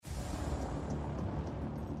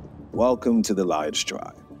Welcome to the Lion's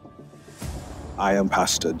Tribe. I am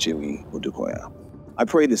Pastor Jimmy Odukoya. I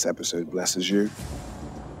pray this episode blesses you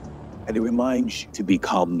and it reminds you to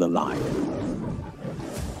become the lion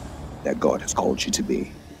that God has called you to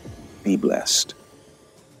be. Be blessed.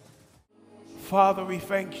 Father, we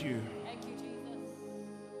thank you. Thank you,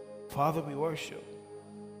 Jesus. Father, we worship.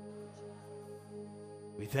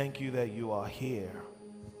 We thank you that you are here.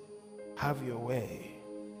 Have your way.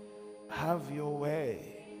 Have your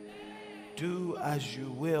way. Do as you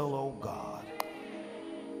will, O God.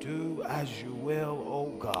 Do as you will, O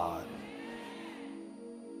God.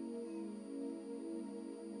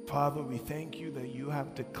 Father, we thank you that you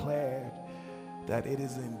have declared that it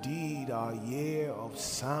is indeed our year of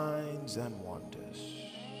signs and wonders.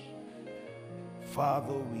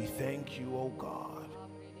 Father, we thank you, O God,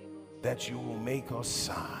 that you will make us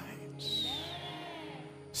signs.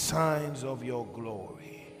 Signs of your glory.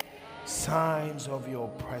 Signs of your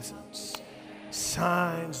presence.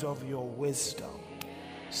 Signs of your wisdom.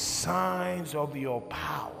 Signs of your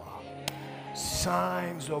power.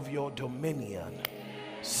 Signs of your dominion.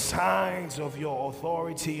 Signs of your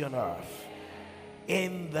authority on earth.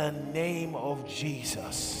 In the name of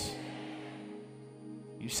Jesus.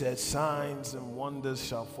 You said signs and wonders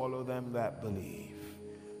shall follow them that believe.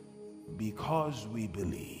 Because we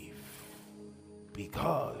believe.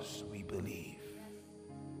 Because we believe.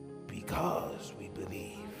 Because we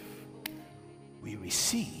believe. We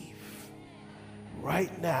receive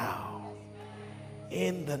right now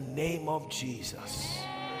in the name of Jesus.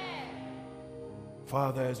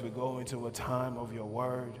 Father, as we go into a time of your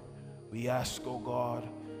word, we ask, oh God,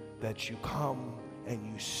 that you come and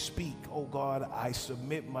you speak. Oh God, I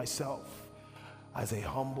submit myself as a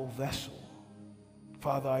humble vessel.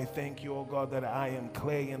 Father, I thank you, oh God, that I am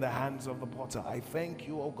clay in the hands of the potter. I thank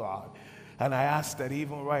you, oh God, and I ask that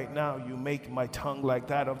even right now you make my tongue like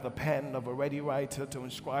that of the pen of a ready writer to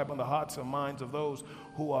inscribe on the hearts and minds of those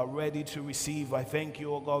who are ready to receive. I thank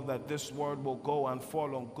you, oh God, that this word will go and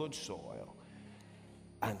fall on good soil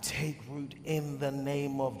and take root in the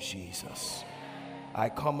name of Jesus. I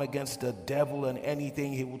come against the devil and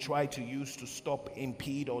anything he will try to use to stop,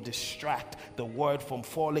 impede, or distract the word from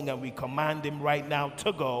falling, and we command him right now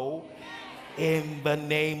to go in the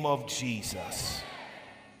name of Jesus.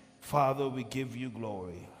 Father, we give you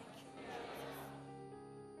glory.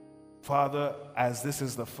 Father, as this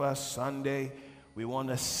is the first Sunday, we want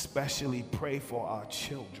to especially pray for our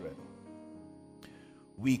children.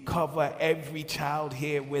 We cover every child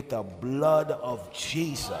here with the blood of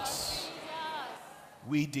Jesus.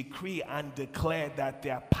 We decree and declare that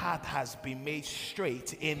their path has been made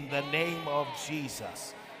straight in the name of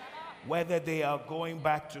Jesus. Whether they are going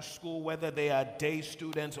back to school, whether they are day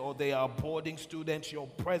students or they are boarding students, your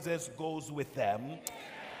presence goes with them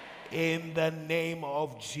in the name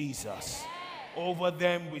of Jesus. Over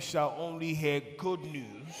them we shall only hear good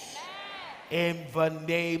news in the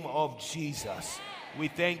name of Jesus. We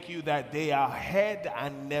thank you that they are head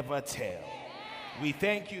and never tail. We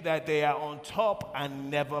thank you that they are on top and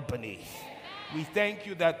never beneath. We thank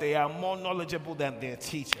you that they are more knowledgeable than their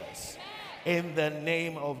teachers. In the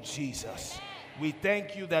name of Jesus. We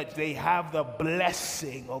thank you that they have the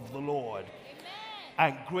blessing of the Lord.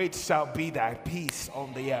 And great shall be thy peace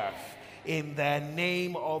on the earth. In the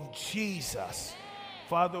name of Jesus.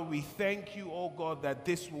 Father, we thank you, oh God, that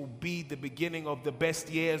this will be the beginning of the best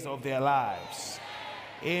years of their lives.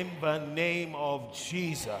 In the name of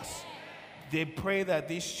Jesus. They pray that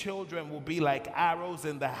these children will be like arrows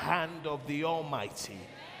in the hand of the Almighty.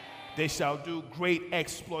 They shall do great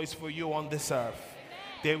exploits for you on this earth.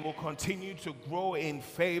 They will continue to grow in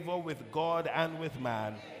favor with God and with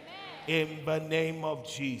man. In the name of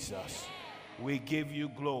Jesus, we give you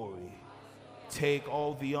glory. Take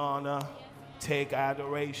all the honor, take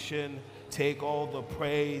adoration, take all the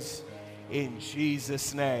praise in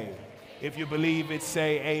Jesus' name. If you believe it,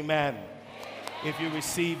 say amen. If you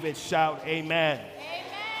receive it, shout amen.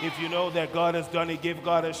 If you know that God has done it, give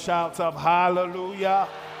God a shout of hallelujah.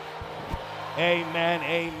 Amen,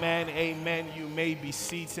 amen, amen. You may be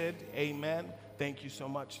seated. Amen. Thank you so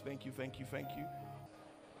much. Thank you, thank you, thank you.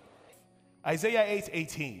 Isaiah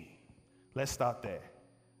 8:18. Let's start there.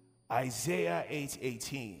 Isaiah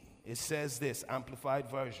 8:18. It says this,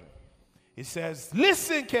 Amplified Version. It says,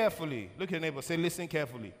 listen carefully. Look at your neighbor, say listen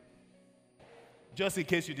carefully. Just in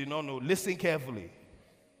case you did not know, listen carefully.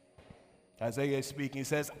 Isaiah is speaking. He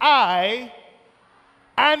says, I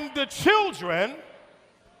and the children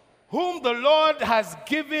whom the Lord has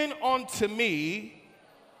given unto me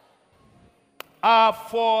are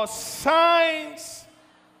for signs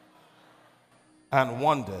and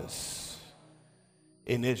wonders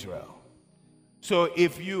in Israel. So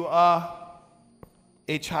if you are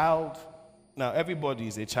a child, now everybody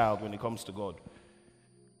is a child when it comes to God.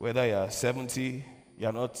 Whether you're 70,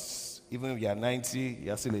 you're not, even if you're 90,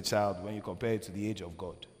 you're still a child when you compare it to the age of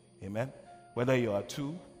God. Amen? Whether you are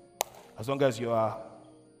 2, as long as you are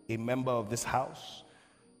a member of this house,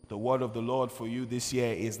 the word of the Lord for you this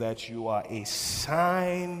year is that you are a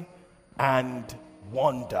sign and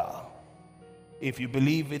wonder. If you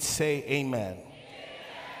believe it, say amen.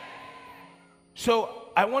 So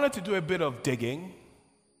I wanted to do a bit of digging.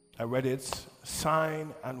 I read it,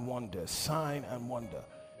 sign and wonder, sign and wonder.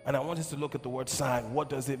 And I wanted to look at the word sign. What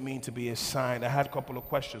does it mean to be a sign? I had a couple of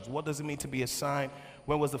questions. What does it mean to be a sign?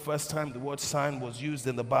 When was the first time the word sign was used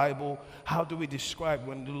in the Bible? How do we describe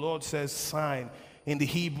when the Lord says sign? In the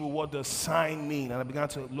Hebrew, what does sign mean? And I began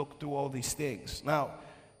to look through all these things. Now,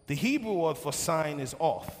 the Hebrew word for sign is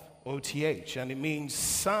oth, O-T-H, and it means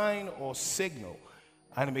sign or signal.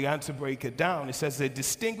 And I began to break it down. It says a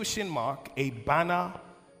distinguishing mark, a banner,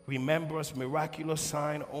 remembrance, miraculous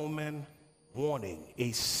sign, omen, warning,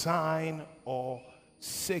 a sign or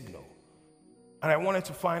signal. And I wanted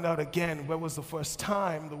to find out again, where was the first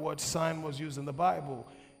time the word sign was used in the Bible?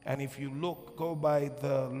 And if you go by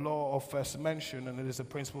the law of first mention, and it is a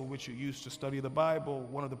principle which you use to study the Bible,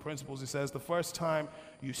 one of the principles, it says the first time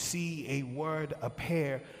you see a word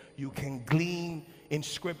appear, you can glean in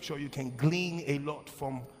Scripture, you can glean a lot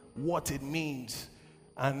from what it means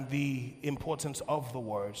and the importance of the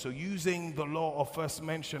word. So using the law of first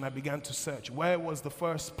mention, I began to search. Where was the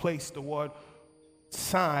first place the word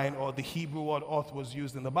sign or the Hebrew word oath was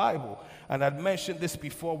used in the Bible? And I'd mentioned this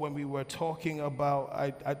before when we were talking about,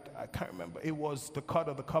 I can't remember, it was the cut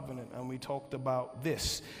of the covenant, and we talked about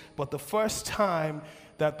this. But the first time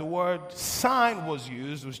that the word sign was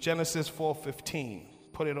used was Genesis 4:15.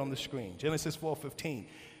 Put it on the screen. Genesis 4:15.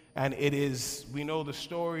 And it is, we know the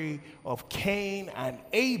story of Cain and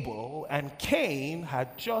Abel, and Cain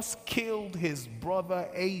had just killed his brother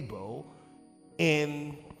Abel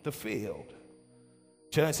in the field.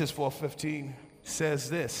 Genesis 4:15 says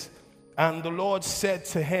this, and the Lord said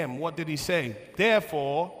to him, what did he say?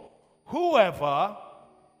 Therefore, whoever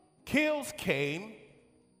kills Cain,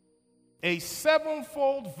 a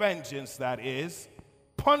sevenfold vengeance, that is,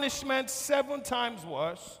 punishment 7 times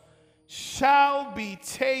worse, shall be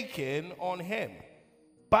taken on him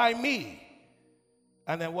by me.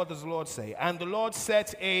 And then what does the Lord say? And the Lord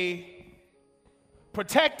set a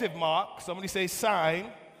protective mark, somebody say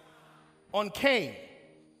sign, on Cain,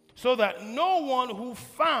 so that no one who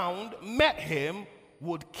met him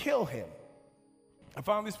would kill him. I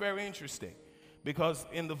found this very interesting because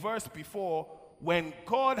in the verse before, when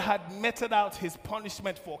God had meted out his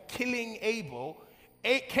punishment for killing Abel,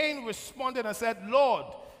 Cain responded and said, Lord,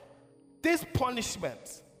 this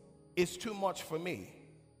punishment is too much for me.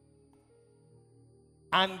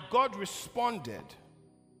 And God responded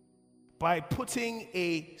by putting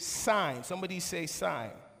a sign. Somebody say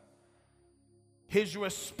sign. His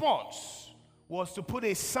response was to put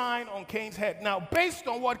a sign on Cain's head. Now, based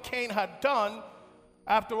on what Cain had done,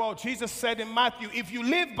 after all, Jesus said in Matthew, if you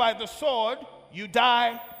live by the sword, you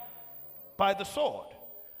die by the sword.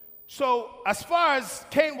 So, as far as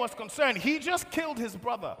Cain was concerned, he just killed his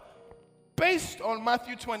brother. Based on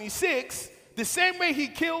Matthew 26, the same way he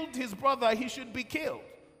killed his brother, he should be killed,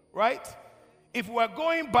 right? If we're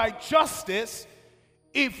going by justice,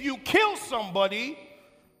 if you kill somebody,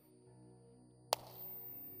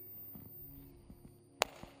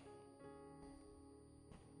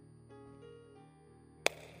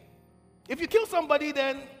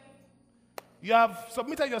 then you have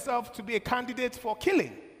submitted yourself to be a candidate for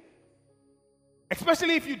killing,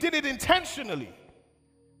 especially if you did it intentionally.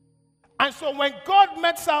 And so when God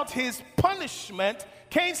metes out his punishment,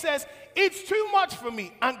 Cain says, it's too much for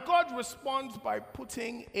me. And God responds by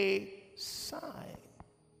putting a sign.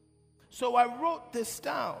 So I wrote this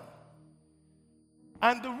down.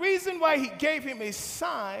 And the reason why he gave him a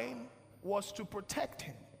sign was to protect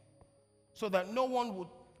him, so that no one would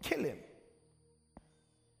kill him.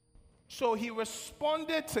 So he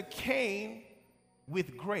responded to Cain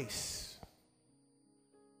with grace.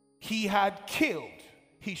 He had killed.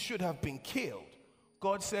 He should have been killed.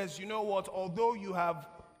 God says, you know what? Although you have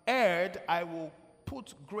erred, I will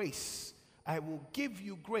put grace. I will give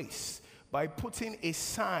you grace by putting a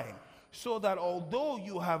sign, so that although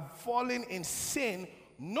you have fallen in sin,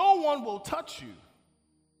 no one will touch you.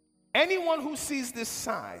 Anyone who sees this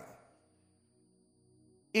sign,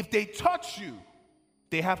 if they touch you,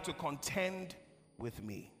 they have to contend with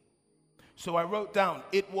me. So I wrote down,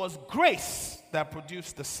 it was grace that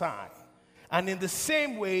produced the sign. And in the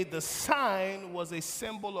same way, the sign was a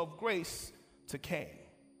symbol of grace to Cain.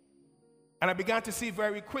 And I began to see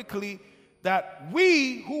very quickly that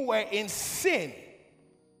we who were in sin,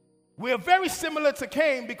 we are very similar to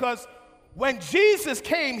Cain, because when Jesus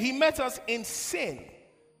came, he met us in sin.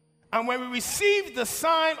 And when we received the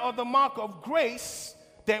sign or the mark of grace,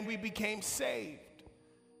 then we became saved.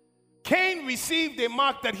 Cain received a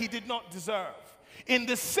mark that he did not deserve. In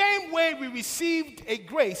the same way, we received a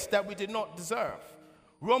grace that we did not deserve.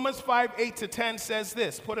 Romans 5:8-10 says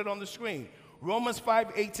this. Put it on the screen. Romans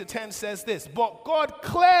 5:8-10 says this. But God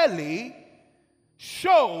clearly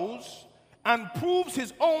shows and proves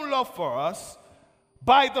his own love for us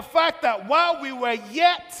by the fact that while we were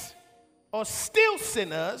yet or still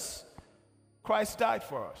sinners, Christ died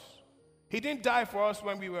for us. He didn't die for us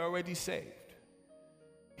when we were already saved.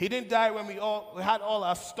 He didn't die when we had all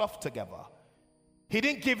our stuff together. He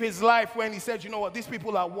didn't give his life when he said, you know what, these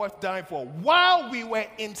people are worth dying for. While we were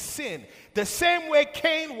in sin, the same way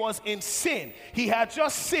Cain was in sin, he had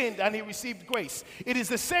just sinned and he received grace. It is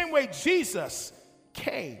the same way Jesus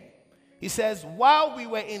came. He says, while we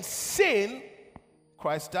were in sin,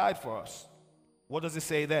 Christ died for us. What does it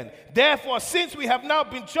say then? Therefore, since we have now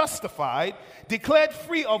been justified, declared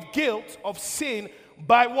free of guilt of sin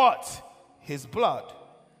by what? His blood.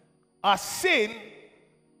 Our sin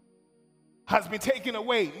has been taken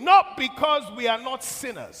away, not because we are not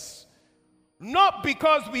sinners, not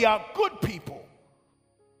because we are good people,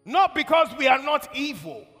 not because we are not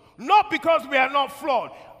evil, not because we are not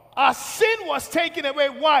flawed. Our sin was taken away.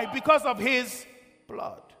 Why? Because of his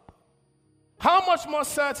blood. How much more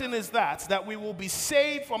certain is that we will be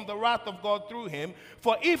saved from the wrath of God through him?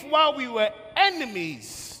 For if while we were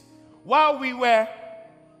enemies,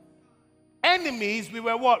 we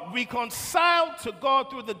were what? Reconciled to God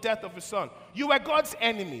through the death of his son. You were God's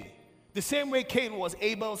enemy. The same way Cain was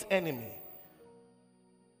Abel's enemy.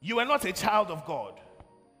 You were not a child of God.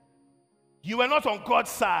 You were not on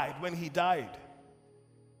God's side when he died.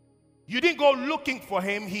 You didn't go looking for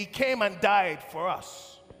him. He came and died for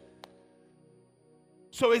us.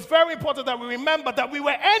 So it's very important that we remember that we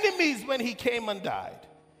were enemies when he came and died.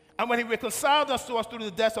 And when he reconciled us to us through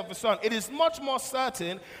the death of his son, it is much more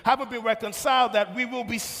certain, having been reconciled, that we will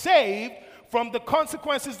be saved from the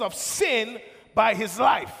consequences of sin by his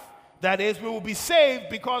life. That is, we will be saved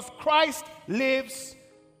because Christ lives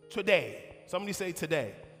today. Somebody say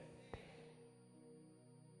today.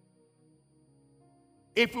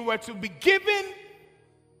 If we were to be given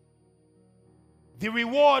the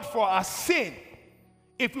reward for our sin,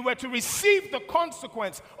 if we were to receive the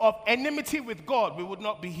consequence of enmity with God, we would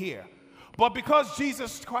not be here. But because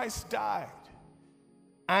Jesus Christ died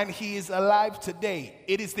and he is alive today,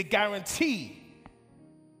 it is the guarantee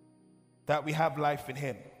that we have life in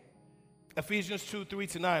him. Ephesians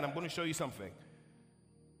 2:3-9, I'm going to show you something.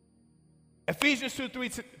 Ephesians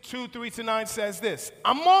 2:3-9 says this.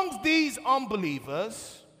 Amongst these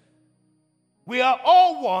unbelievers, we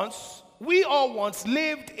all once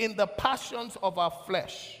lived in the passions of our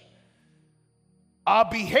flesh, our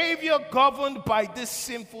behavior governed by this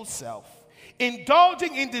sinful self,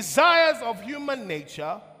 indulging in desires of human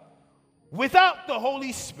nature without the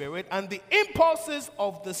Holy Spirit and the impulses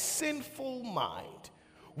of the sinful mind.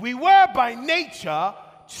 We were by nature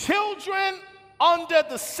children under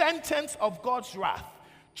the sentence of God's wrath,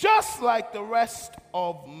 just like the rest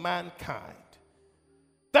of mankind.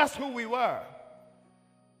 That's who we were.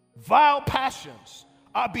 Vile passions,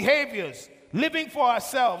 our behaviors, living for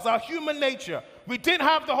ourselves, our human nature. We didn't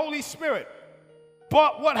have the Holy Spirit.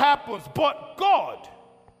 But what happens? But God,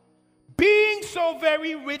 being so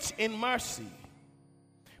very rich in mercy,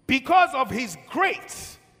 because of his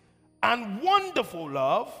great and wonderful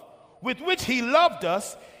love with which he loved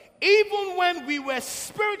us, even when we were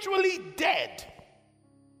spiritually dead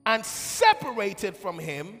and separated from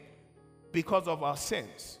him because of our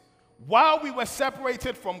sins. While we were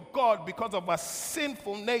separated from God because of our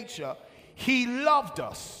sinful nature, he loved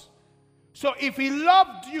us. So if he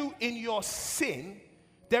loved you in your sin,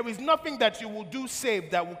 there is nothing that you will do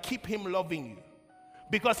saved that will keep him loving you.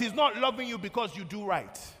 Because he's not loving you because you do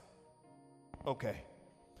right. Okay.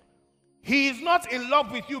 He is not in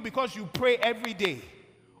love with you because you pray every day,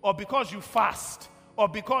 or because you fast, or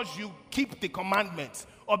because you keep the commandments,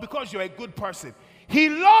 or because you're a good person. He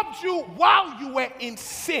loved you while you were in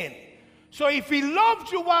sin. So if he loved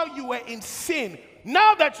you while you were in sin,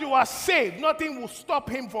 now that you are saved, nothing will stop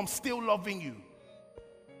him from still loving you.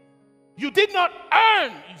 You did not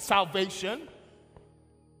earn salvation.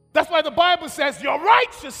 That's why the Bible says your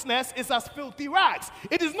righteousness is as filthy rags.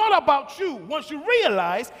 It is not about you. Once you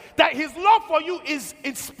realize that his love for you is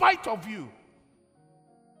in spite of you,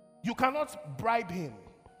 you cannot bribe him.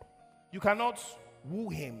 You cannot woo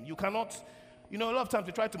him. You cannot You know, a lot of times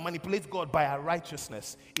we try to manipulate God by our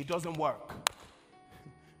righteousness. It doesn't work.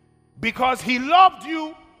 Because he loved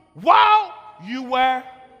you while you were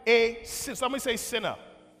a sinner. Somebody say sinner.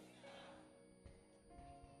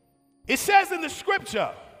 It says in the scripture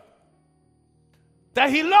that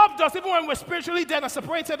he loved us even when we're spiritually dead and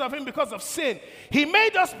separated of him because of sin. He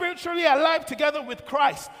made us spiritually alive together with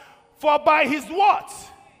Christ. For by his what?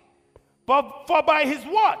 For by his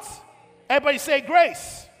what? Everybody say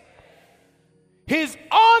grace. His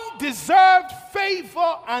undeserved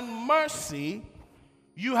favor and mercy,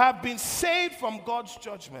 you have been saved from God's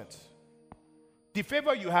judgment. The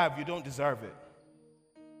favor you have, you don't deserve it.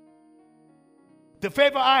 The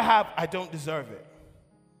favor I have, I don't deserve it.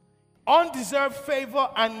 Undeserved favor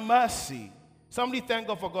and mercy. Somebody thank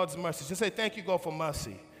God for God's mercy. Just say, thank you, God, for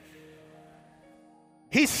mercy.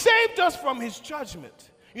 He saved us from his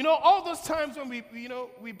judgment. You know, all those times when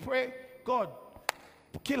we pray, God,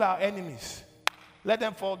 kill our enemies. Let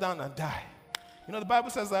them fall down and die. You know, the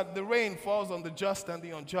Bible says that the rain falls on the just and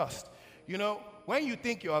the unjust. You know, when you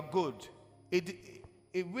think you are good, it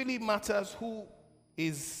really matters who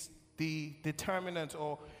is the determinant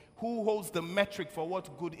or who holds the metric for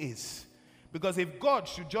what good is. Because if God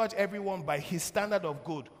should judge everyone by his standard of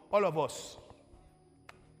good, all of us,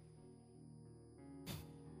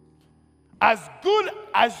 as good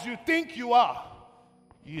as you think you are,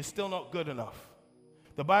 you're still not good enough.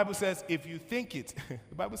 The Bible says if you think it,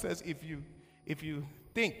 the Bible says if you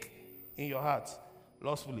think in your heart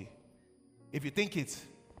lustfully, if you think it,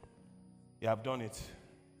 you have done it.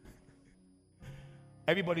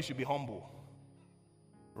 Everybody should be humble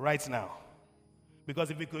right now.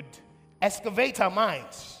 Because if we could excavate our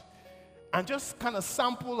minds and just kind of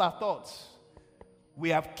sample our thoughts, we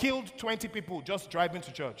have killed 20 people just driving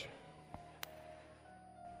to church.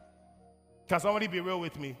 Can somebody be real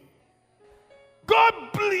with me? God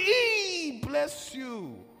bless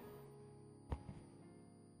you.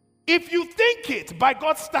 If you think it by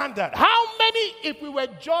God's standard, how many, if we were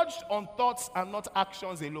judged on thoughts and not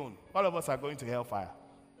actions alone, all of us are going to hellfire?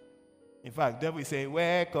 In fact, devil will say,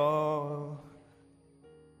 wake up.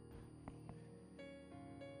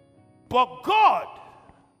 But God,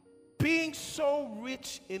 being so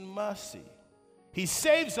rich in mercy, he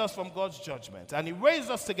saves us from God's judgment, and he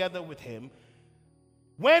raised us together with him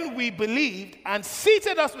when we believed and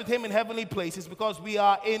seated us with him in heavenly places because we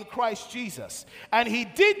are in Christ Jesus. And he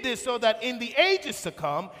did this so that in the ages to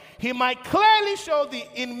come, he might clearly show the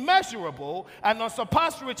immeasurable and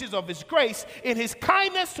unsurpassed riches of his grace in his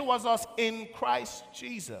kindness towards us in Christ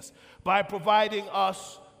Jesus by providing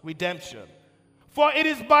us redemption. For it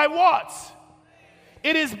is by what?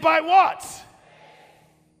 It is by what?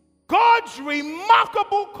 God's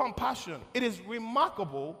remarkable compassion. It is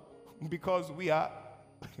remarkable because we are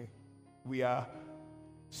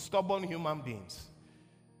stubborn human beings.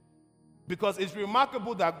 Because it's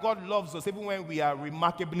remarkable that God loves us even when we are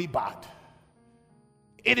remarkably bad.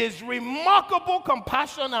 It is remarkable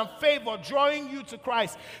compassion and favor drawing you to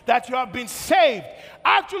Christ that you have been saved,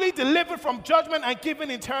 actually delivered from judgment and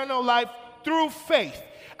given eternal life through faith.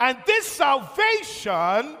 And this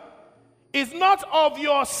salvation is not of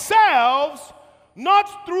yourselves,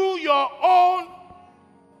 not through your own.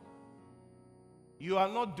 You are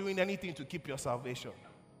not doing anything to keep your salvation.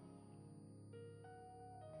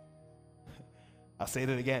 I'll say it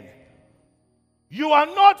again. You are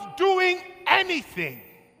not doing anything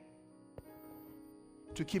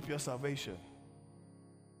to keep your salvation.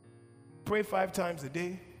 Pray 5 times a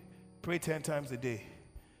day. Pray 10 times a day.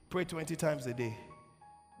 Pray 20 times a day.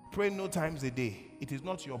 Pray no times a day. It is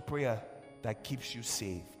not your prayer that keeps you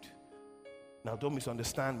saved. Now, don't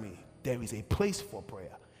misunderstand me. There is a place for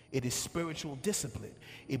prayer. It is spiritual discipline.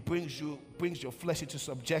 It brings your flesh into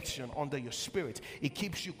subjection under your spirit. It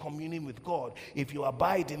keeps you communing with God. If you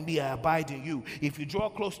abide in me, I abide in you. If you draw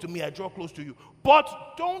close to me, I draw close to you.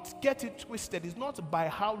 But don't get it twisted. It's not by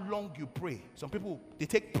how long you pray. Some people, they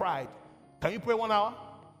take pride. Can you pray 1 hour?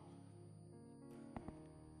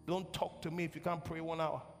 Don't talk to me if you can't pray 1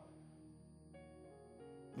 hour.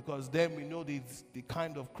 Because then we know the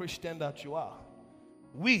kind of Christian that you are.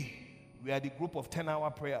 We are the group of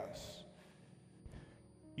 10-hour prayers.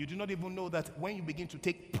 You do not even know that when you begin to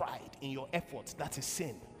take pride in your efforts, that's a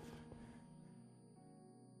sin.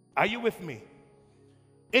 Are you with me?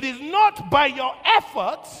 It is not by your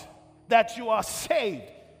effort that you are saved.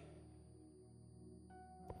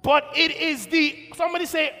 But it is somebody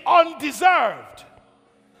say undeserved.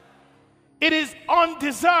 It is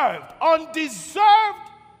undeserved,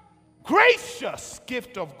 gracious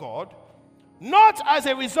gift of God, not as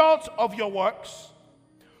a result of your works,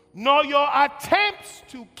 nor your attempts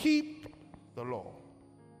to keep the law,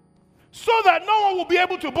 so that no one will be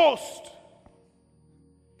able to boast.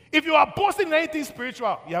 If you are boasting in anything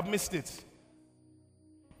spiritual, you have missed it.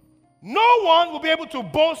 No one will be able to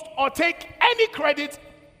boast or take any credit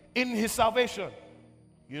in his salvation.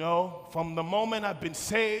 You know, from the moment I've been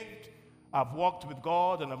saved, I've walked with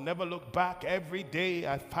God and I've never looked back. Every day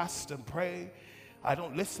I fast and pray. I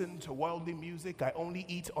don't listen to worldly music. I only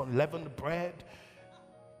eat unleavened bread.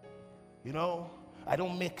 You know, I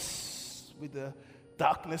don't mix with the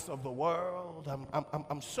darkness of the world.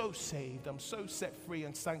 I'm so saved. I'm so set free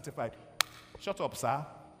and sanctified. Shut up, sir.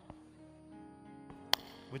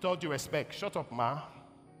 With all due respect, shut up, ma.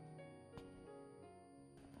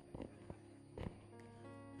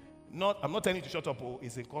 I'm not telling you to shut up. Oh,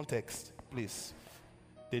 it's in context, please.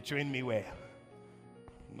 They train me well.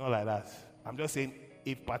 Not like that. I'm just saying,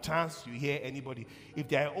 if perchance you hear anybody, if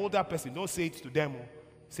they're an older person, don't say it to them.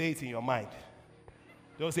 Say it in your mind.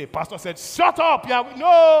 Don't say, pastor said, shut up. Yeah,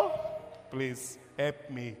 no. Please, help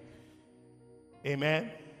me. Amen.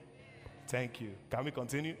 Thank you. Can we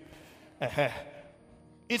continue?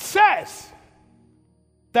 It says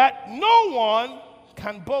that no one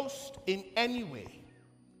can boast in any way.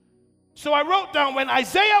 So I wrote down when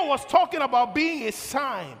Isaiah was talking about being a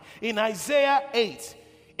sign in Isaiah 8,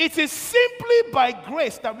 it is simply by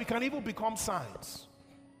grace that we can even become signs.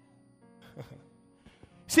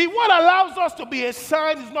 See, what allows us to be a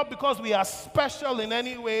sign is not because we are special in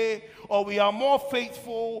any way or we are more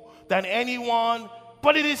faithful than anyone,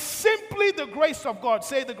 but it is simply the grace of God.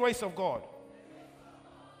 Say the grace of God.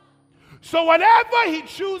 So whatever he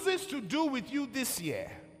chooses to do with you this year,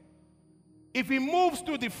 if he moves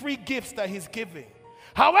through the free gifts that he's giving,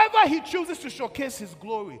 however he chooses to showcase his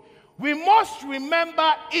glory, we must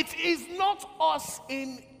remember it is not us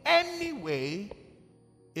in any way,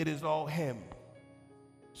 it is all him.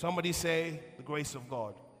 Somebody say, the grace of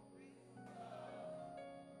God.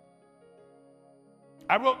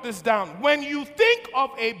 I wrote this down. When you think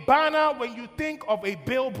of a banner, when you think of a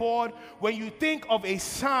billboard, when you think of a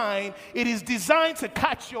sign, it is designed to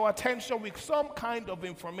catch your attention with some kind of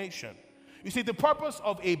information. You see, the purpose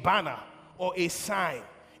of a banner or a sign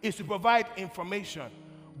is to provide information.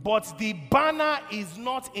 But the banner is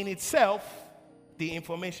not in itself the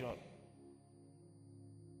information.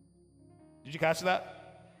 Did you catch that?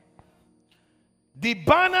 The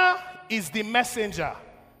banner is the messenger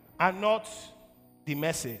and not the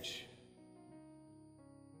message.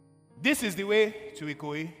 This is the way to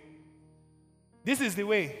Ikoyi. This is the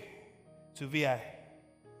way to VI.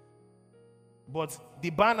 But the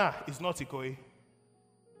banner is not Ikoyi.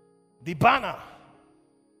 The banner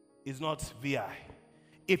is not VI.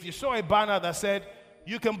 If you saw a banner that said,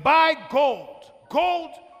 you can buy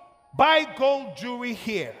buy gold jewelry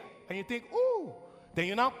here, and you think, ooh, then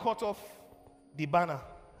you now cut off the banner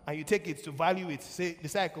and you take it to value it. Say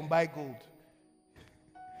I can buy gold.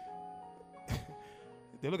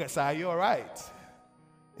 They look at say, are you all right?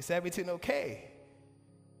 Is everything okay?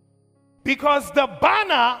 Because the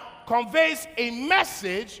banner conveys a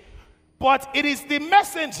message, but it is the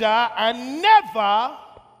messenger and never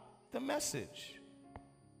the message.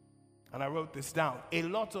 And I wrote this down. A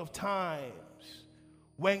lot of times,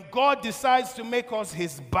 when God decides to make us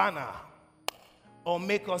his banner or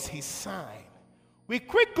make us his sign, we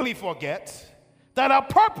quickly forget that our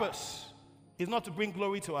purpose is not to bring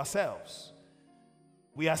glory to ourselves.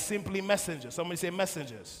 We are simply messengers. Somebody say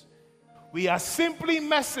messengers. We are simply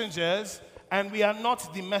messengers and we are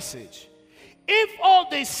not the message. If all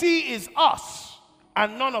they see is us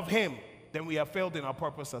and none of him, then we have failed in our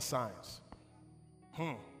purpose as signs.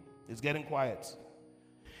 It's getting quiet.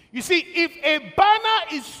 You see, if a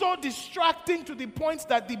banner is so distracting to the point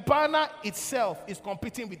that the banner itself is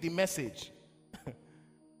competing with the message,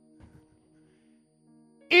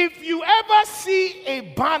 if you ever see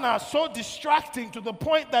a banner so distracting to the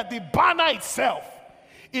point that the banner itself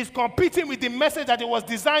is competing with the message that it was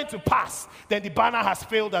designed to pass, then the banner has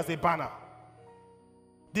failed as a banner.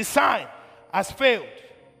 The sign has failed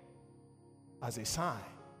as a sign.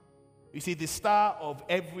 You see, the star of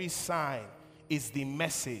every sign is the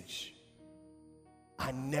message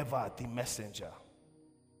and never the messenger.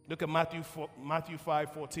 Look at Matthew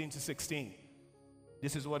 5:14-16.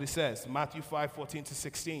 This is what it says. Matthew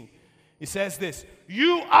 5:14-16. It says this.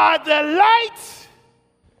 You are the light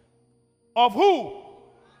of who?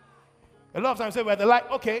 A lot of times say we're the light.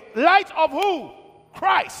 Okay. Light of who?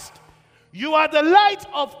 Christ. You are the light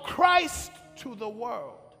of Christ to the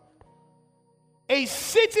world. A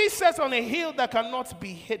city set on a hill that cannot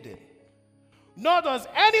be hidden. Nor does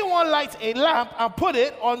anyone light a lamp and put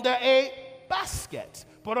it under a basket,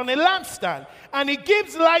 but on a lampstand, and it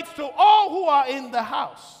gives light to all who are in the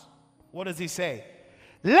house. What does he say?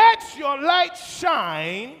 Let your light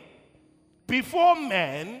shine before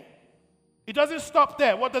men. It doesn't stop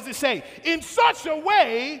there. What does it say? In such a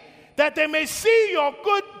way that they may see your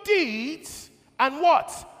good deeds and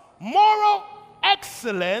what? Moral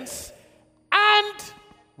excellence, and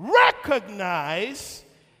recognize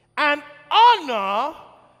and honor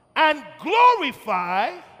and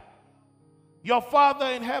glorify your Father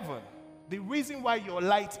in heaven. The reason why your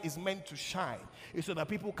light is meant to shine is so that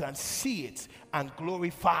people can see it and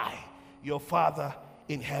glorify your Father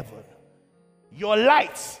in heaven. Your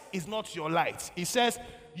light is not your light. It says,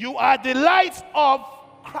 you are the light of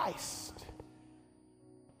Christ.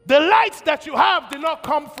 The light that you have did not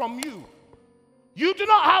come from you. You do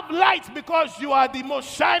not have light because you are the most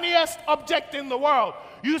shiniest object in the world.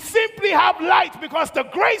 You simply have light because the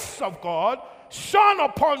grace of God shone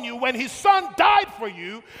upon you when his son died for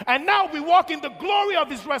you, and now we walk in the glory of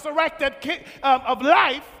his resurrected of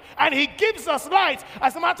life, and he gives us light.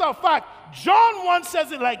 As a matter of fact, John 1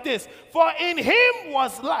 says it like this: for in him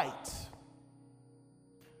was light.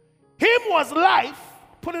 Him was life.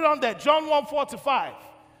 Put it on there. John 1, 4-5.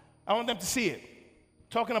 I want them to see it.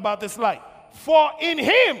 Talking about this light. For in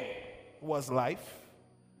him was life,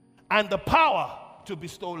 and the power to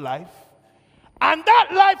bestow life. And that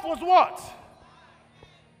life was what?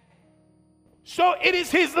 So it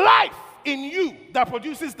is his life in you that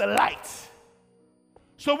produces the light.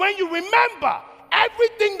 So when you remember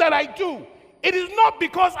everything that I do, it is not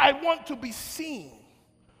because I want to be seen.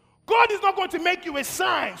 God is not going to make you a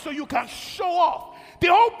sign so you can show off. The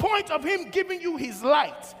whole point of him giving you his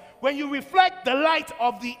light, when you reflect the light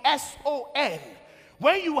of the S-O-N,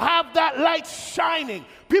 when you have that light shining,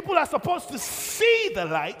 people are supposed to see the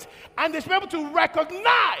light, and they're supposed to be able to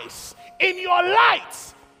recognize in your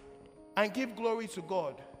light and give glory to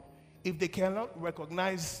God. If they cannot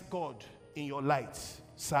recognize God in your light,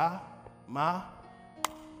 sir, ma,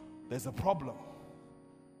 there's a problem.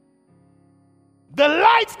 The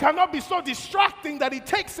light cannot be so distracting that it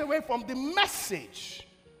takes away from the message.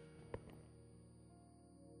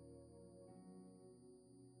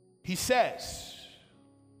 He says,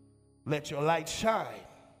 let your light shine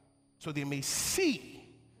so they may see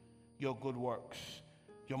your good works,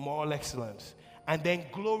 your moral excellence, and then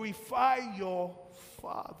glorify your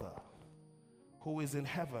Father who is in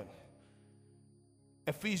heaven.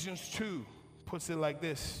 Ephesians 2 puts it like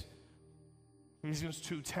this. Ephesians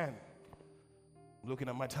 2:10. Looking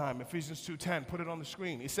at my time. Ephesians 2:10. Put it on the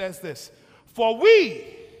screen. It says this: for we,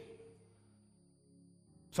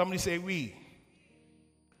 somebody say we,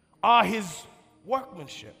 are his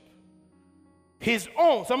workmanship. His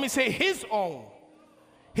own. Somebody say his own.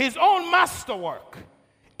 His own masterwork.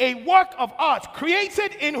 A work of art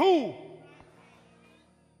created in who?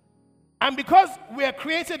 And because we are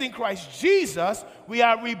created in Christ Jesus, we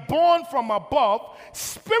are reborn from above,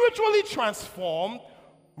 spiritually transformed,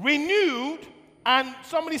 renewed, and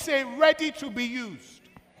somebody say ready to be used.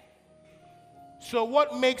 So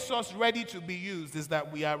what makes us ready to be used is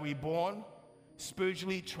that we are reborn,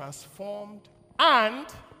 spiritually transformed, and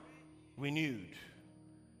renewed.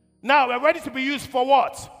 Now we're ready to be used for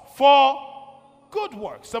what? For good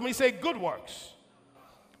works. Somebody say good works.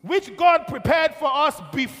 Which God prepared for us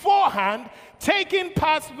beforehand, taking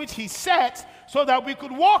paths which he set so that we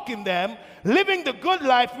could walk in them, living the good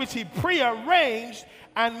life which he prearranged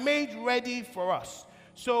and made ready for us.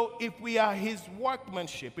 So if we are his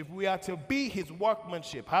workmanship, if we are to be his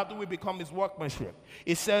workmanship, how do we become his workmanship?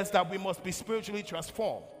 It says that we must be spiritually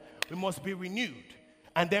transformed. We must be renewed.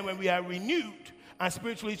 And then when we are renewed and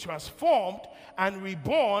spiritually transformed and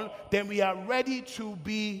reborn, then we are ready to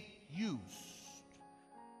be used.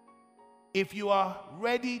 If you are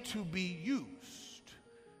ready to be used,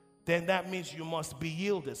 then that means you must be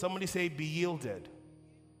yielded. Somebody say be yielded.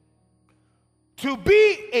 To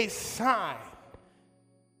be a sign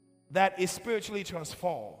that is spiritually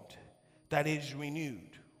transformed, that is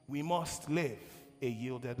renewed, we must live a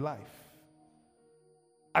yielded life.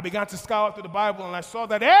 I began to scour through the Bible and I saw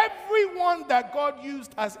that everyone that God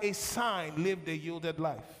used as a sign lived a yielded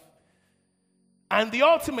life. And the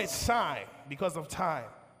ultimate sign, because of time,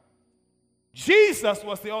 Jesus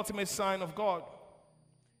was the ultimate sign of God.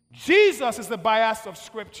 Jesus is the bias of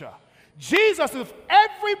Scripture. Jesus is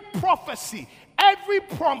every prophecy, every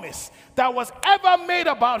promise that was ever made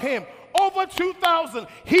about him, over 2,000,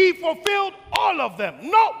 he fulfilled all of them.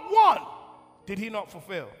 Not one did he not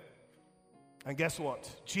fulfill. And guess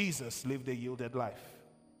what? Jesus lived a yielded life.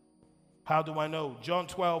 How do I know? John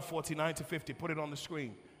 12, 49-50. Put it on the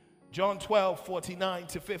screen. John 12,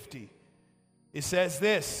 49-50. It says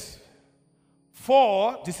this.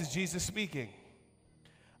 For, this is Jesus speaking,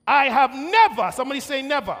 I have never, somebody say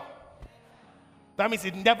never. That means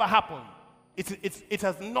it never happened. It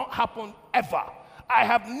has not happened ever. I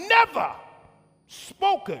have never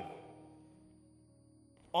spoken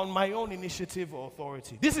on my own initiative or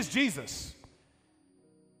authority. This is Jesus.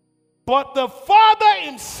 But the Father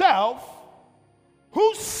himself,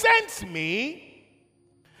 who sent me,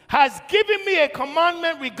 has given me a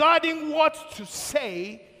commandment regarding what to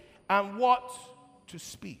say and what to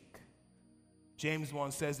speak. James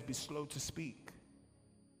 1 says, be slow to speak.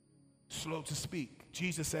 Slow to speak.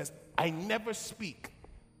 Jesus says, I never speak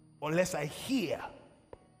unless I hear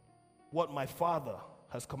what my Father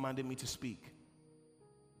has commanded me to speak.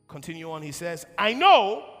 Continue on, he says, I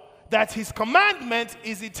know that his commandment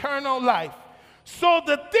is eternal life. So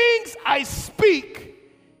the things I speak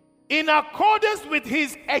in accordance with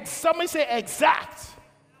his, somebody say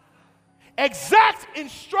exact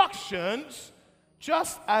instructions,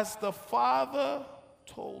 just as the Father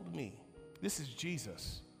told me. This is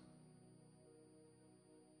Jesus.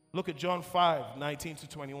 Look at John 5, 19 to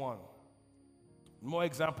 21. More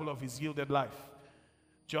example of his yielded life.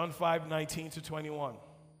 John 5, 19 to 21.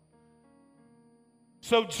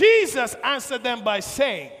 So Jesus answered them by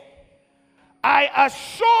saying, I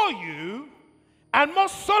assure you, and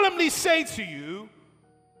most solemnly say to you,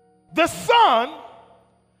 the Son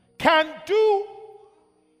can do,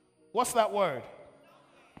 what's that word?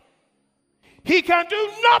 He can do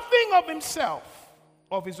nothing of himself,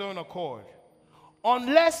 of his own accord,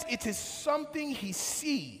 unless it is something he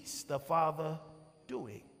sees the Father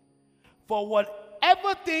doing. For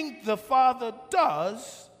whatever thing the Father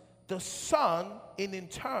does, the Son in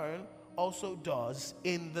turn also does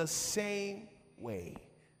in the same way.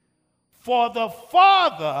 For the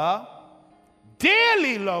Father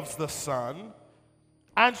dearly loves the Son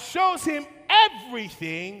and shows him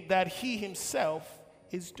everything that he himself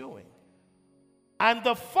is doing. And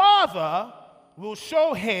the Father will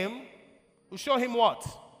show him what?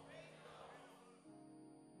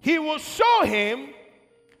 He will show him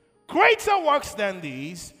greater works than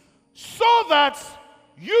these, so that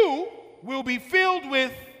you will be filled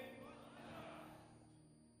with.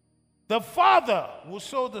 The Father will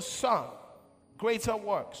show the Son greater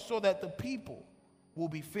works, so that the people will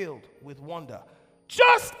be filled with wonder.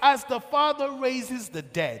 Just as the Father raises the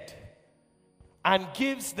dead and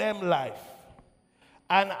gives them life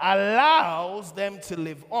and allows them to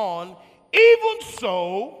live on, even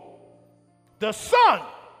so, the Son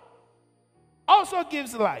also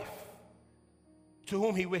gives life to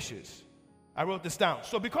whom he wishes. I wrote this down.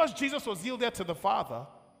 So because Jesus was yielded to the Father,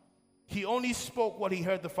 he only spoke what he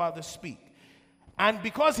heard the Father speak. And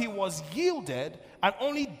because he was yielded and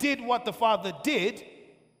only did what the Father did,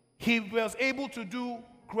 he was able to do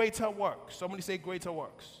greater works. Somebody say greater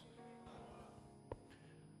works.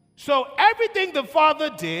 So everything the Father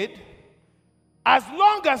did, as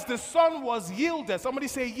long as the Son was yielded, somebody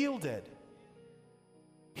say yielded,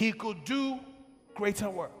 he could do greater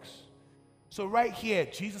works. So right here,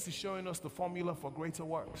 Jesus is showing us the formula for greater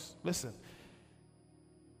works. Listen.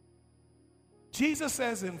 Jesus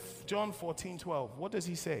says in John 14:12, what does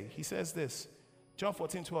he say? He says this, John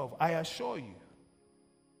 14:12, I assure you,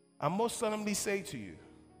 I most solemnly say to you,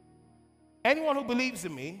 anyone who believes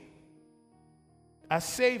in me as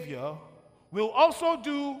Savior will also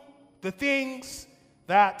do the things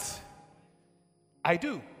that I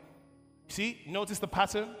do. See, notice the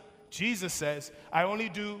pattern? Jesus says, I only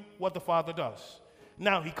do what the Father does.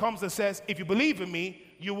 Now he comes and says, if you believe in me,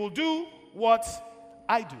 you will do what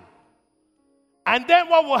I do. And then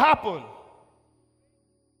what will happen?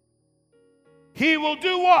 He will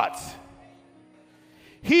do what?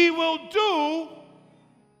 He will do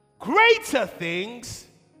greater things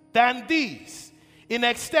than these in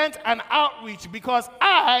extent and outreach, because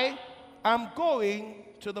I am going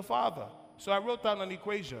to the Father. So I wrote down an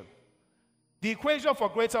equation. The equation for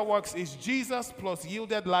greater works is Jesus plus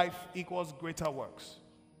yielded life equals greater works.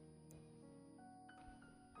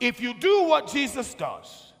 If you do what Jesus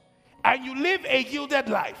does and you live a yielded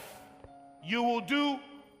life, you will do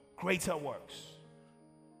greater works.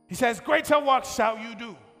 He says, greater works shall you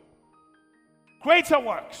do. Greater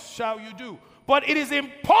works shall you do. But it is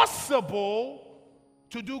impossible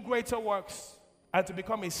to do greater works and to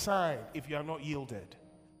become a sign if you are not yielded.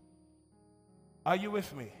 Are you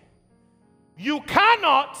with me? You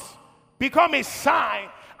cannot become a sign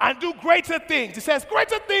and do greater things. It says,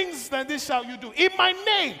 greater things than this shall you do. In my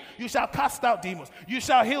name, you shall cast out demons. You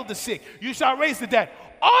shall heal the sick. You shall raise the dead.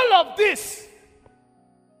 All of this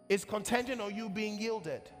is contingent on you being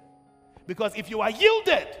yielded. Because if you are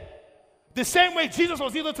yielded, the same way Jesus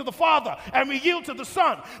was yielded to the Father and we yield to the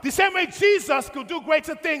Son, the same way Jesus could do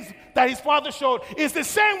greater things that his Father showed, is the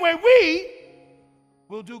same way we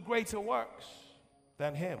will do greater works.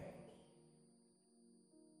 than him.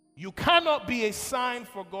 You cannot be a sign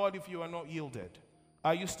for God if you are not yielded.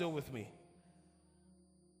 Are you still with me?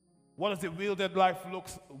 What does a yielded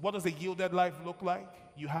life look like?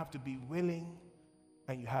 You have to be willing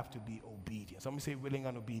and you have to be obedient. Somebody say willing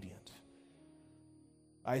and obedient.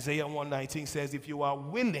 Isaiah 1:19 says, if you are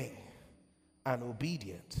willing and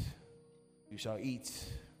obedient, you shall eat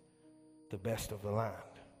the best of the land.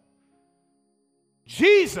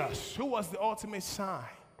 Jesus, who was the ultimate sign,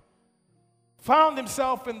 found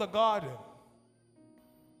himself in the garden.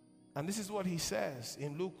 And this is what he says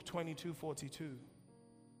in Luke 22:42.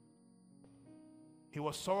 He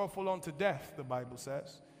was sorrowful unto death, the Bible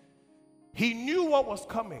says. He knew what was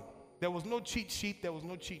coming. There was no cheat sheet, there was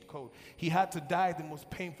no cheat code. He had to die the most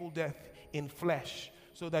painful death in flesh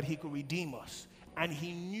so that he could redeem us. And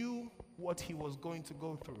he knew what he was going to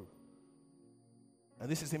go through. And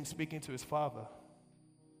this is him speaking to his Father,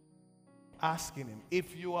 asking him,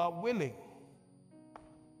 if you are willing,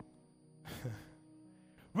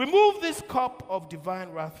 remove this cup of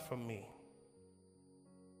divine wrath from me.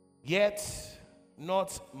 Yet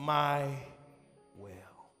not my will,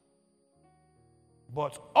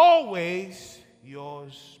 but always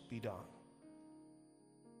yours be done.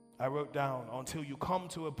 I wrote down, until you come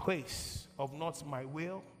to a place of not my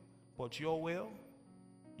will, but your will,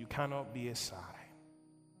 you cannot be a sign.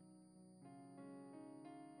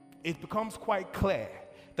 It becomes quite clear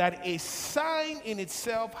that a sign in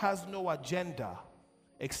itself has no agenda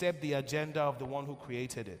except the agenda of the one who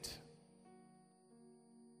created it.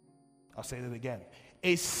 I'll say that again.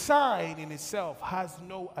 A sign in itself has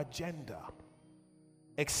no agenda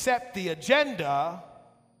except the agenda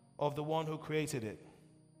of the one who created it.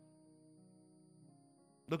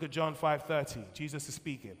 Look at John 5:30. Jesus is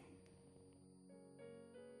speaking.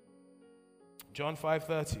 John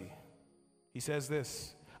 5:30. He says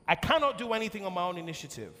this, I cannot do anything on my own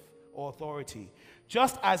initiative or authority.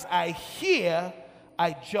 Just as I hear,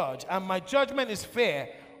 I judge. And my judgment is fair,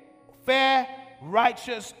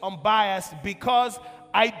 righteous, unbiased, because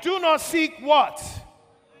I do not seek what?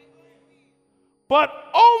 But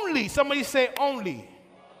only, somebody say only,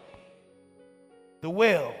 the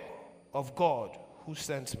will of God who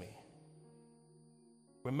sent me.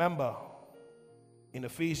 Remember, in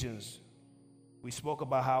Ephesians, we spoke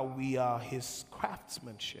about how we are his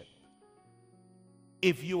craftsmanship.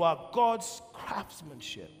 If you are God's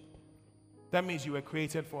craftsmanship, that means you were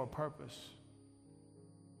created for a purpose.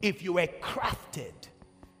 If you were crafted,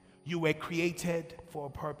 you were created for a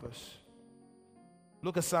purpose.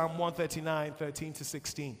 Look at Psalm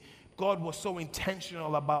 139:13-16. God was so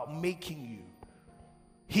intentional about making you.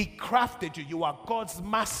 He crafted you. You are God's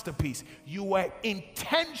masterpiece. You were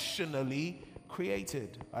intentionally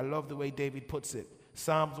created. I love the way David puts it.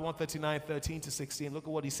 Psalms 139:13-16. Look at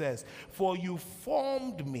what he says. For you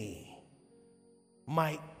formed me,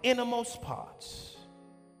 my innermost parts.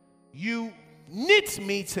 You knit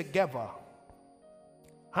me together.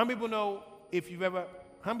 How many people know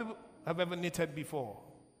how many people have ever knitted before?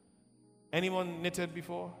 Anyone knitted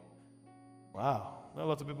before? Wow. Not a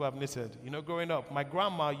lot of people have knitted. You know, growing up, my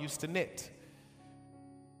grandma used to knit.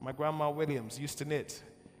 My grandma Williams used to knit.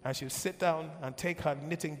 And she'll sit down and take her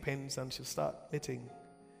knitting pins and she'll start knitting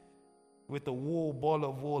with the ball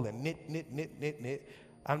of wool and knit.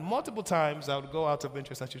 And multiple times I would go out of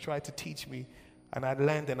interest and she'd try to teach me and I'd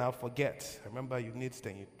learn and I'll forget. Remember, you knit,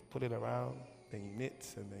 then you put it around, then you knit,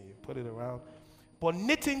 and then you put it around. But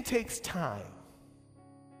knitting takes time.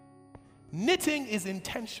 Knitting is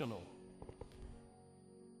intentional.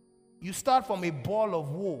 You start from a ball of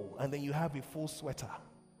wool and then you have a full sweater.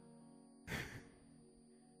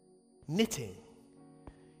 Knitting,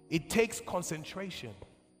 it takes concentration.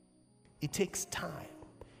 It takes time.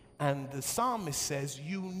 And the psalmist says,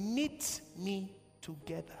 you knit me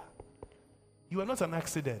together. You are not an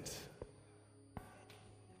accident.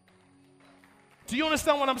 Do you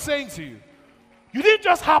understand what I'm saying to you? You didn't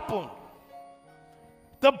just happen.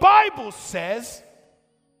 The Bible says,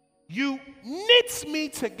 you knit me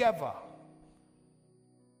together.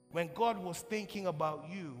 When God was thinking about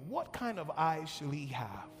you, what kind of eyes shall he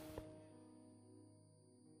have?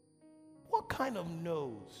 What kind of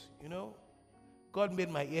nose? You know, God made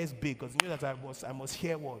my ears big because he knew that I must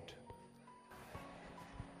hear word.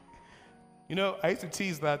 You know, I used to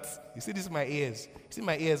tease that, you see, this is my ears. You see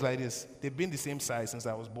my ears like this? They've been the same size since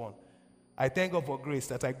I was born. I thank God for grace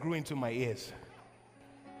that I grew into my ears.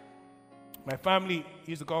 My family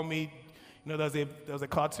used to call me, you know, there was a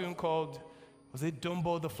cartoon called, was it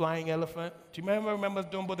Dumbo the Flying Elephant? Do you remember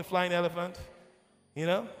Dumbo the Flying Elephant? You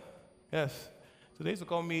know? Yes. So they used to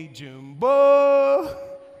call me Jumbo.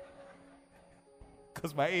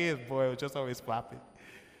 Because my ears, boy, was just always flapping.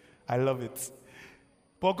 I love it.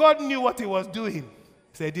 But God knew what he was doing.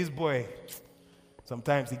 He said, this boy,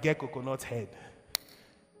 sometimes he get coconut head.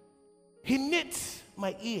 He knits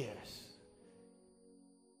my ears.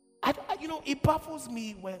 It baffles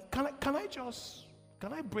me when, can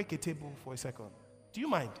I break a table for a second? Do you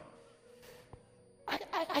mind?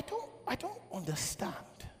 I don't understand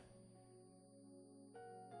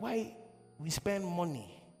why we spend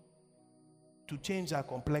money to change our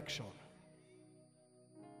complexion.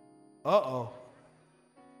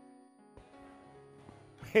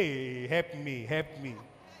 Hey, help me.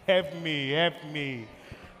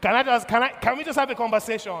 Can we just have a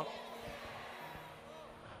conversation?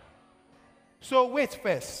 So wait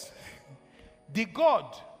first. The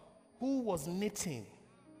God who was knitting,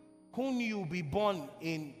 who knew you'd be born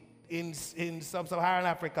in sub-Saharan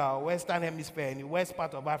Africa or Western Hemisphere, in the west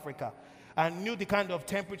part of Africa, and knew the kind of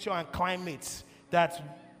temperature and climate that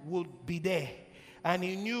would be there, and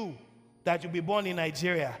he knew that you'd be born in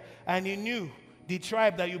Nigeria, and he knew the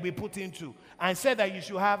tribe that you'll be put into, and said that you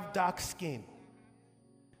should have dark skin.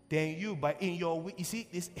 Then you see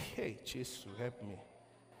this, hey, Jesus, help me.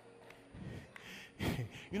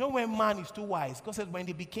 You know when man is too wise, God said when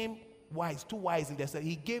they became wise, too wise in themselves,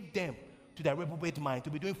 he gave them to their reprobate mind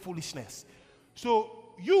to be doing foolishness.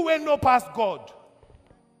 So you went no past God,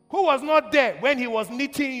 who was not there when he was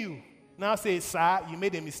knitting you. Now say, sir, you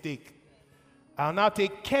made a mistake. I'll now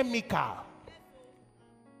take chemical.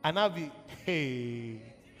 And I'll be, hey,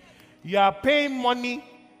 you are paying money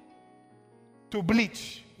to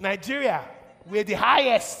bleach. Nigeria, we're the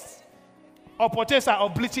highest purchaser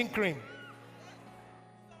of bleaching cream.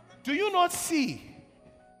 Do you not see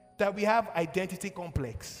that we have identity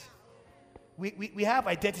complex? We have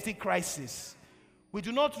identity crisis. We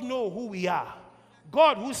do not know who we are.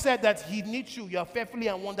 God, who said that he needs you, you are fearfully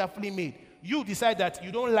and wonderfully made. You decide that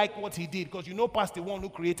you don't like what he did because you know past the one who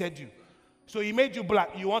created you. So he made you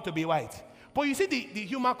black, you want to be white. But you see the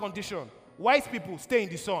human condition. White people stay in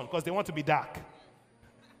the sun because they want to be dark.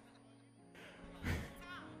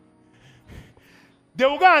 They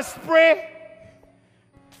will go and spray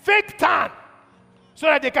fake tan so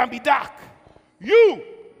that they can be dark. You,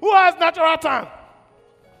 who has natural tan?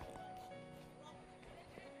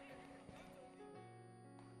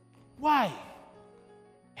 Why?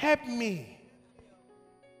 Help me.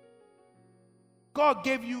 God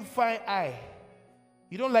gave you fine eye.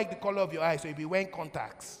 You don't like the color of your eye, so you'll be wearing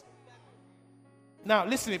contacts. Now,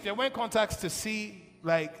 listen, if you're wearing contacts to see,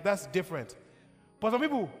 like, that's different. But some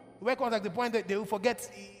people wear contacts to the point that they will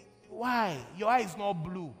forget why. Your eye is not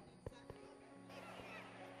blue.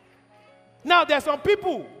 Now, there's some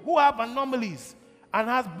people who have anomalies and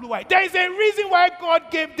has blue eye. There is a reason why God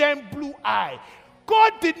gave them blue eye.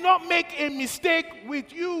 God did not make a mistake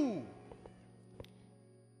with you.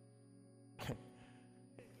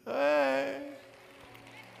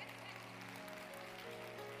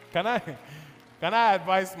 Can I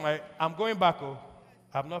advise I'm going back,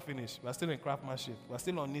 I'm not finished. We're still in craftsmanship. We're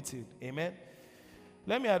still on knitting. Amen?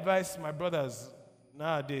 Let me advise my brothers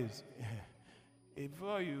nowadays.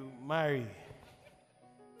 Before you marry,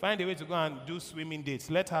 find a way to go and do swimming dates.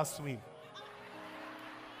 Let her swim.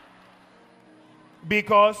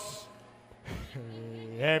 Because,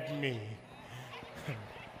 help me.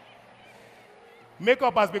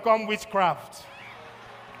 Makeup has become witchcraft.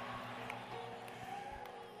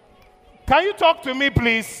 Can you talk to me,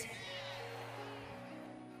 please?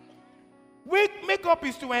 Makeup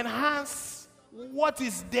is to enhance what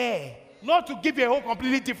is there, not to give you a whole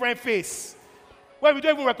completely different face. Where we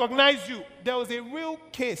don't even recognize you. There was a real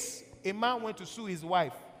case. A man went to sue his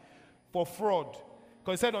wife for fraud.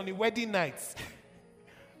 Because he said on the wedding night,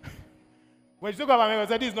 when she took about me, he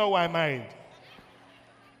said, this is not why I married.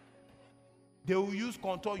 They will use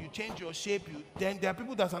contour, you change your shape. Then there are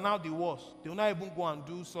people that are now the worst. They will not even go and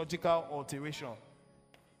do surgical alteration.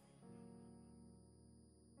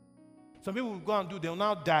 Some people will go and they will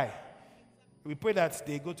now die. We pray that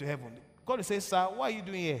they go to heaven. God will say, sir, what are you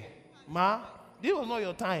doing here? Ma, this was not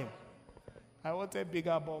your time. I wanted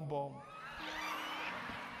bigger bomb.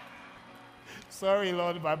 Sorry,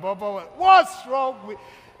 Lord, my bomb. What's wrong with...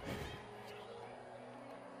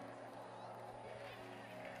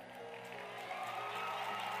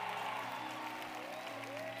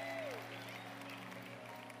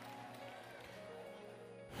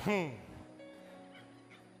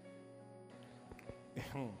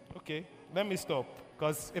 Okay, let me stop.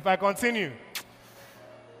 Because if I continue,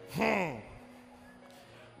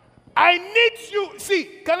 I need you.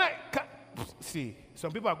 See, see,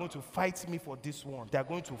 some people are going to fight me for this one. They are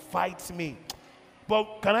going to fight me.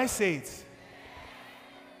 But can I say it?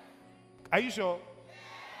 Are you sure?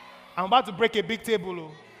 I'm about to break a big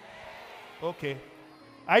table. Okay.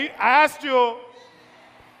 I asked you,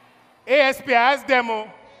 ASP, I asked them,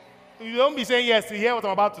 you don't be saying yes to hear what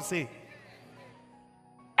I'm about to say.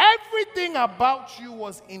 Everything about you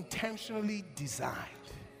was intentionally designed.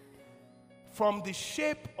 From the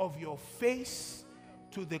shape of your face,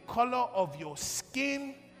 to the color of your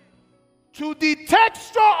skin, to the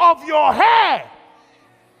texture of your hair.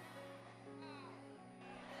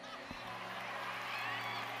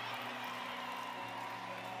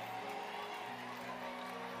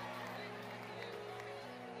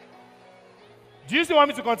 Do you still want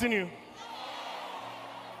me to continue?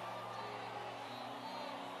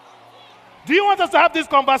 Do you want us to have this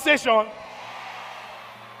conversation?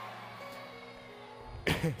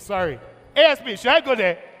 Sorry. ASP, should I go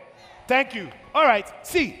there? Thank you. All right.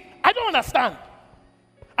 See, I don't understand.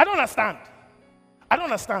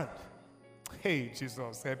 Hey,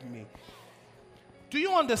 Jesus, help me. Do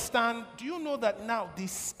you understand? Do you know that now the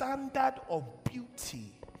standard of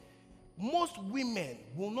beauty, most women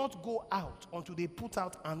will not go out until they put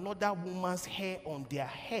out another woman's hair on their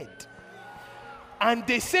head. And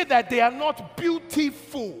they say that they are not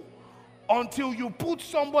beautiful until you put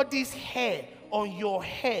somebody's hair on your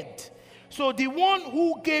head. So the one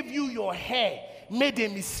who gave you your hair made a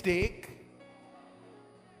mistake.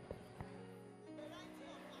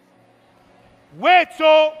 Wait,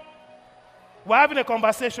 so we're having a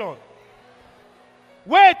conversation.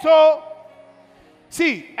 Wait, so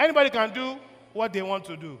see, anybody can do what they want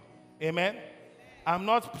to do. Amen? I'm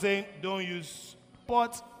not saying don't use,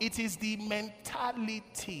 but it is the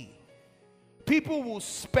mentality. People will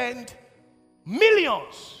spend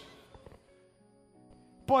millions.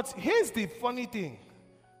 But here's the funny thing.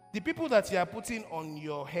 The people that you are putting on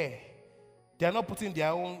your hair, they are not putting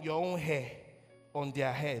your own hair on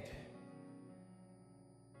their head.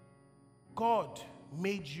 God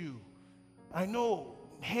made you. I know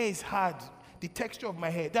hair is hard. The texture of my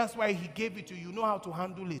hair. That's why he gave it to you. You know how to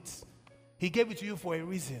handle it. He gave it to you for a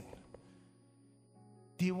reason.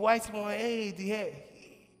 The white one, hey, the hair.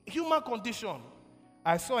 Human condition.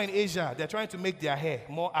 I saw in Asia, they're trying to make their hair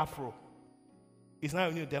more afro. It's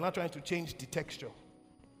not new. They're not trying to change the texture.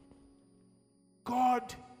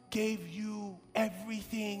 God gave you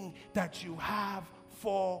everything that you have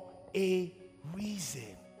for a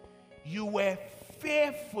reason. You were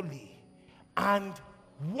fearfully and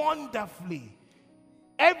wonderfully.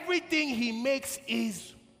 Everything he makes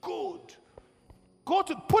is good. Go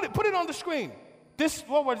to put it on the screen. This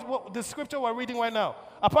what the scripture we're reading right now.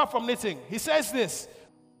 Apart from knitting, he says this: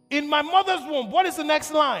 in my mother's womb. What is the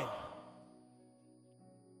next line?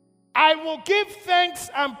 I will give thanks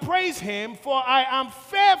and praise him, for I am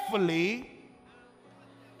fearfully.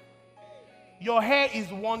 Your hair is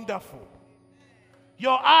wonderful.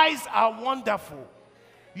 Your eyes are wonderful.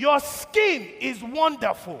 Your skin is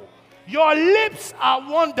wonderful. Your lips are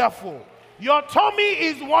wonderful. Your tummy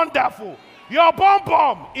is wonderful. Your bum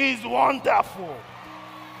bum is wonderful.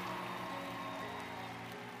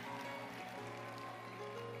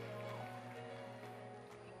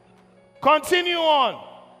 Continue on.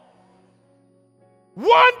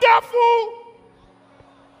 Wonderful.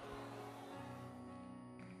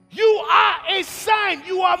 You are a sign.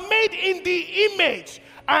 You are made in the image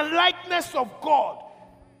and likeness of God.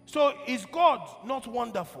 So is God not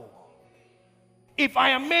wonderful? If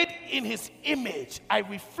I am made in his image, I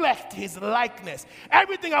reflect his likeness.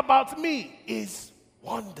 Everything about me is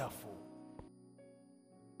wonderful.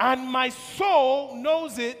 And my soul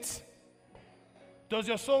knows it. Does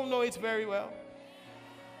your soul know it very well?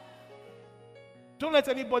 Don't let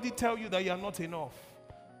anybody tell you that you are not enough.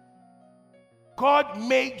 God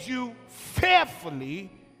made you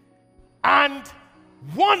fearfully and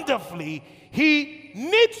wonderfully. He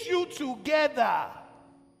knit you together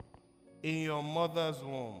in your mother's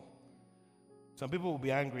womb. Some people will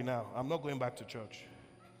be angry now. I'm not going back to church.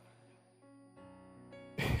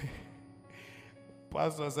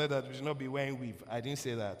 Pastor said that we should not be wearing weave. I didn't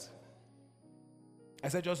say that. I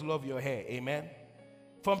said just love your hair. Amen.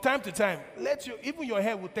 From time to time, even your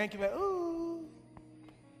hair will thank you. Like, ooh.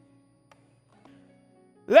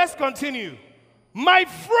 Let's continue. My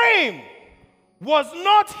frame was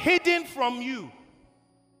not hidden from you.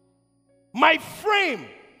 My frame,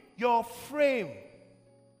 your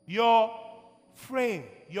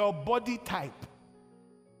body type,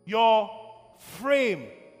 your frame.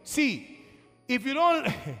 See, if you don't,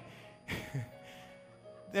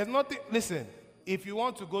 there's nothing, listen, if you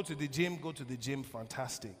want to go to the gym,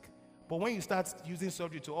 fantastic. But when you start using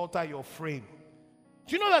surgery to alter your frame,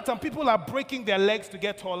 do you know that some people are breaking their legs to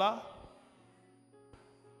get taller?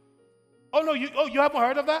 Oh no, you haven't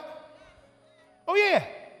heard of that? Oh yeah.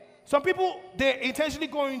 Some people, they're intentionally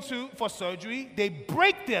going for surgery, they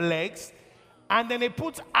break their legs, and then they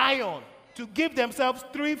put iron to give themselves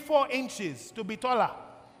 3-4 inches to be taller.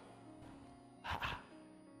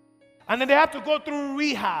 And then they have to go through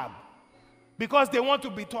rehab because they want to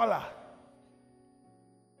be taller.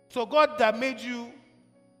 So God that made you,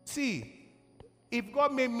 see, if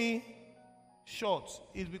God made me short,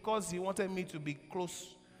 it's because he wanted me to be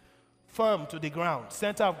close, firm to the ground,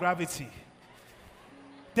 center of gravity.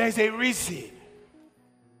 There's a reason.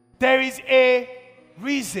 There is a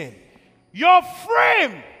reason. Your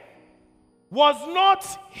frame was not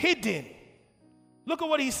hidden. Look at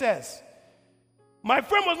what he says. My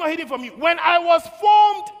frame was not hidden from you. When I was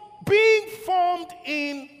being formed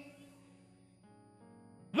in,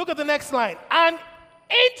 look at the next line, and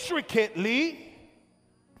intricately,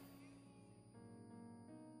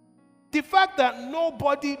 the fact that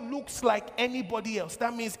nobody looks like anybody else,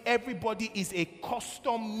 that means everybody is a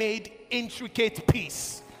custom-made, intricate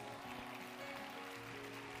piece.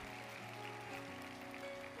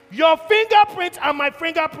 Your fingerprints and my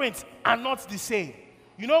fingerprints are not the same.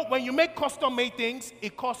 You know, when you make custom-made things,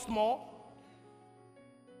 it costs more.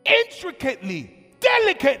 Intricately,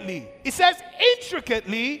 delicately. It says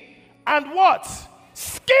intricately and what?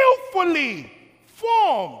 Skillfully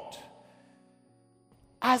formed.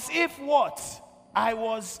 As if what? I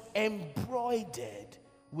was embroidered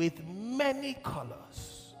with many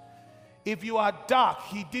colors. If you are dark,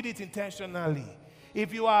 he did it intentionally.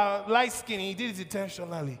 If you are light skinned, he did it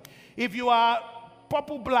intentionally. If you are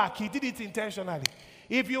purple black, he did it intentionally.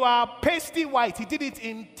 If you are pasty white, he did it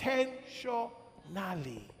intentionally.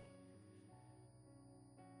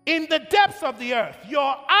 In the depths of the earth,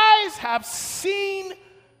 your eyes have seen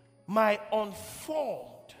my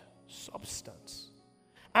unformed substance.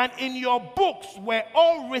 And in your books were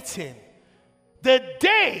all written the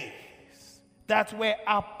days that were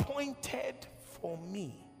appointed for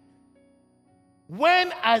me,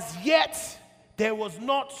 when as yet there was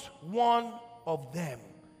not one of them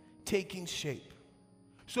taking shape.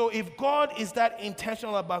 So if God is that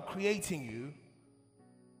intentional about creating you,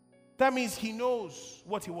 that means he knows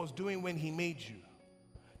what he was doing when he made you.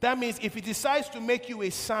 That means if he decides to make you a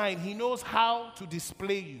sign, he knows how to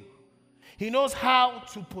display you. He knows how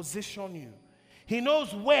to position you. He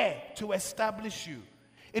knows where to establish you.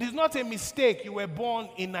 It is not a mistake you were born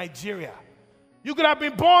in Nigeria. You could have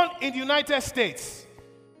been born in the United States.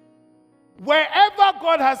 Wherever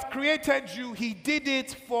God has created you, he did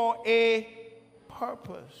it for a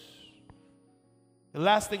purpose. The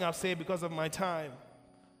last thing I'll say because of my time.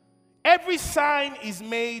 Every sign is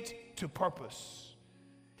made to purpose.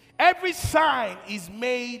 Every sign is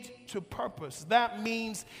made to purpose. That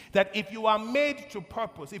means that if you are made to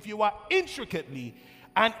purpose, if you are intricately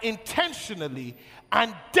and intentionally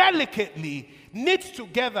and delicately knit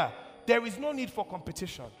together, there is no need for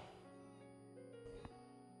competition.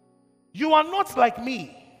 You are not like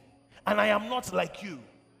me, and I am not like you.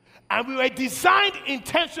 And we were designed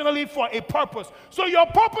intentionally for a purpose. So your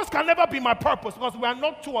purpose can never be my purpose because we are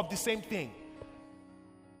not two of the same thing.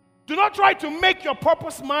 Do not try to make your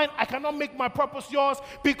purpose mine. I cannot make my purpose yours,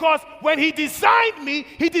 because when he designed me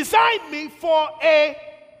for a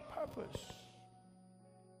purpose.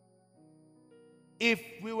 If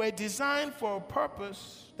we were designed for a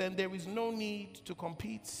purpose, then there is no need to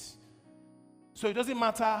compete. So it doesn't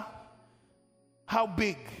matter how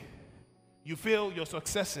big you feel your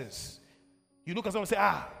success is. You look at someone and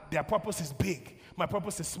say, their purpose is big. My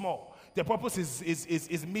purpose is small. Their purpose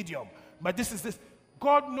is medium. But this is this.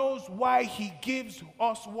 God knows why he gives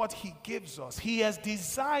us what he gives us. He has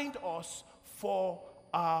designed us for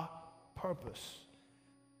our purpose.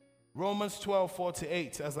 Romans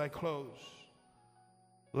 12:4-8 as I close.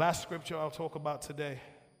 Last scripture I'll talk about today.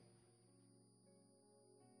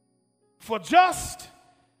 For just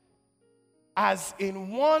as in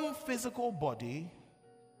one physical body,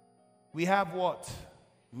 we have what?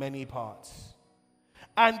 Many parts.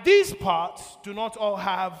 And these parts do not all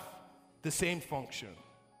have the same function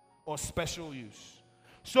or special use.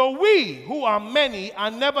 So we, who are many,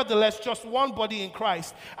 are nevertheless just one body in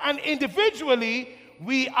Christ. And individually,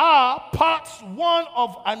 we are parts one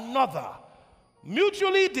of another,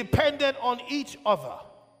 mutually dependent on each other.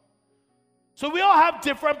 So we all have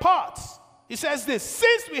different parts. He says this: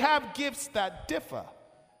 since we have gifts that differ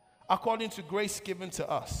according to grace given to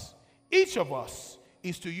us, each of us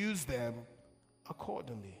is to use them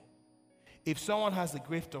accordingly. If someone has the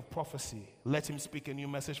gift of prophecy, let him speak a new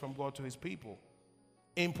message from God to his people,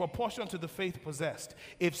 in proportion to the faith possessed.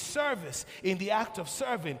 If service, in the act of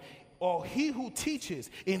serving. or he who teaches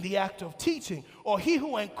in the act of teaching, or he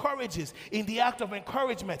who encourages in the act of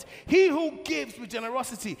encouragement, he who gives with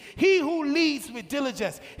generosity, he who leads with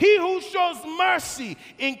diligence, he who shows mercy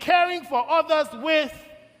in caring for others with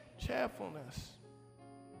cheerfulness.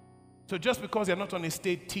 So just because you're not on a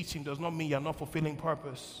stage teaching does not mean you're not fulfilling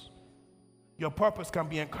purpose. Your purpose can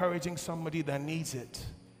be encouraging somebody that needs it.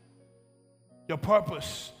 Your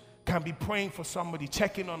purpose can be praying for somebody,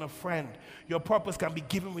 checking on a friend. Your purpose can be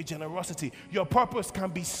giving with generosity. Your purpose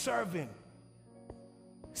can be serving,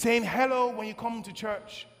 saying hello when you come to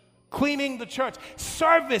church, cleaning the church.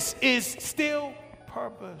 Service is still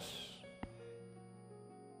purpose.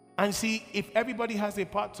 And see, if everybody has a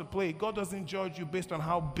part to play, God doesn't judge you based on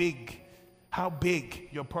how big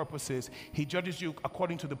your purpose is. He judges you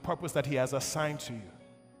according to the purpose that he has assigned to you.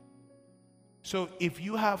 So if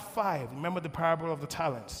you have 5, remember the parable of the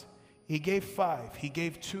talents. He gave 5, he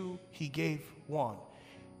gave 2, he gave 1.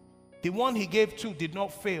 The one he gave 2 did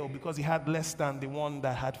not fail because he had less than the one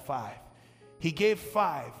that had 5. He gave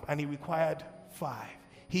 5 and he required 5.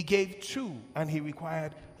 He gave 2 and he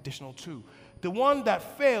required additional 2. The one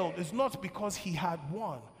that failed is not because he had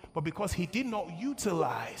 1, but because he did not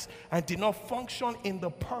utilize and did not function in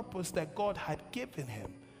the purpose that God had given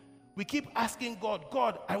him. We keep asking God,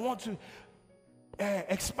 God, I want to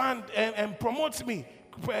expand and promote me.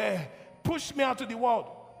 Push me out to the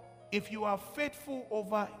world. If you are faithful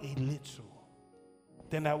over a little,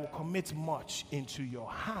 then I will commit much into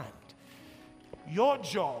your hand. Your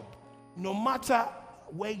job, no matter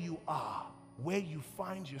where you are, where you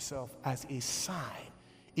find yourself as a sign,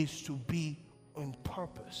 is to be on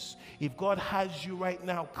purpose. If God has you right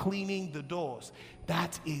now cleaning the doors,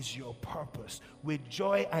 that is your purpose, with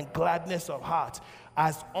joy and gladness of heart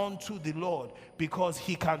as unto the Lord, because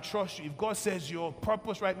he can trust you. If God says your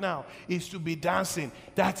purpose right now is to be dancing,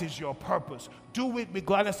 that is your purpose. Do it with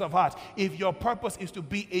gladness of heart. If your purpose is to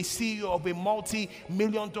be a CEO of a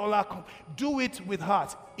multi-million-dollar company, do it with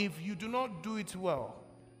heart. If you do not do it well,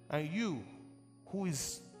 and you who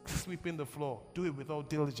is sweeping the floor, do it with all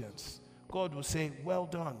diligence, God will say, well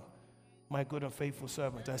done, my good and faithful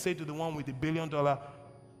servant. I say to the one with the $1 billion,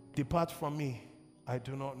 depart from me, I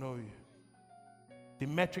do not know you. The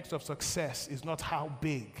metrics of success is not how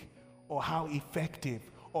big or how effective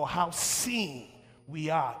or how seen we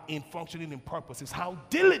are in functioning in purpose. It's how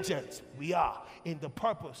diligent we are in the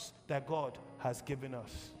purpose that God has given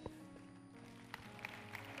us.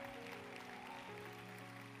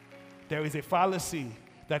 There is a fallacy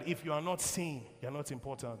that if you are not seen, you're not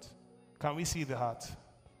important. Can we see the heart?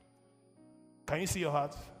 Can you see your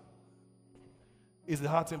heart? Is the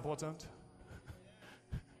heart important?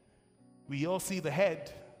 We all see the head.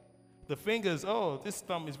 The fingers, oh, this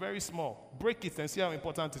thumb is very small. Break it and see how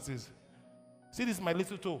important it is. See, this is my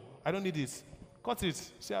little toe. I don't need this. Cut it.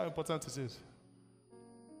 See how important it is.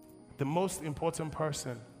 The most important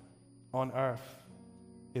person on earth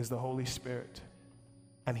is the Holy Spirit,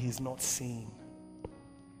 and he's not seen.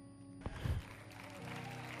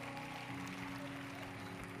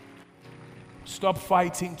 Stop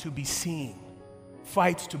fighting to be seen.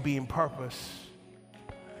 Fight to be in purpose.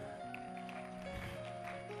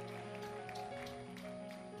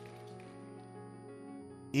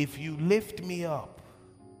 If you lift me up,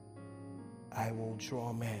 I will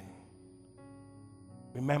draw men.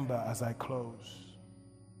 Remember, as I close,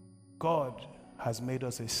 God has made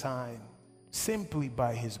us a sign simply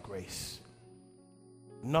by his grace.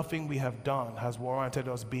 Nothing we have done has warranted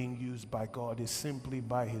us being used by God. It's simply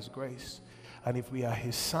by his grace. And if we are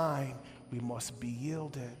his sign, we must be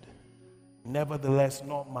yielded. Nevertheless,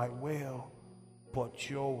 not my will, but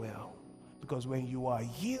your will. Because when you are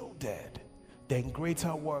yielded, then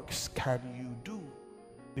greater works can you do.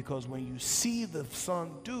 Because when you see the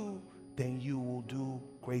Son do, then you will do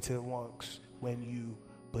greater works when you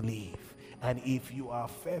believe. And if you are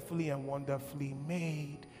fearfully and wonderfully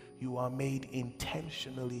made, you are made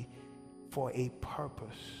intentionally for a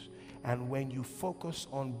purpose. And when you focus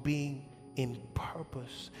on being in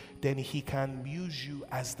purpose, then he can use you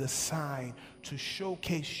as the sign to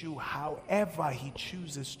showcase you however he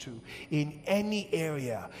chooses to, in any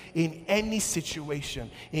area, in any situation,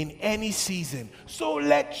 in any season. So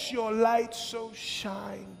let your light so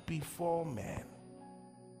shine before men,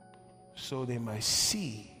 so they might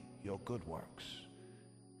see your good works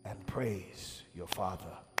and praise your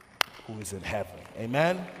Father who is in heaven.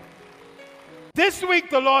 Amen. This week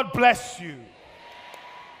the Lord bless you.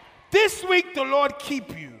 This week the Lord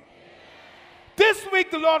keep you. This week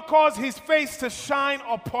the Lord cause his face to shine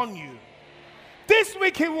upon you. This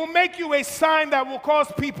week he will make you a sign that will cause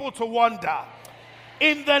people to wonder.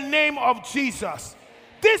 In the name of Jesus.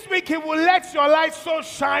 This week he will let your light so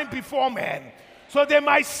shine before men, so they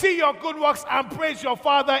might see your good works and praise your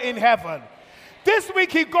Father in heaven. This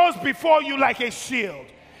week he goes before you like a shield.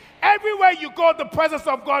 Everywhere you go, the presence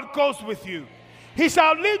of God goes with you. He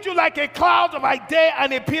shall lead you like a cloud by day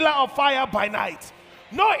and a pillar of fire by night.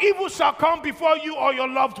 No evil shall come before you or your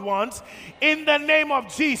loved ones in the name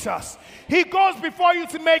of Jesus. He goes before you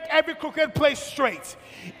to make every crooked place straight.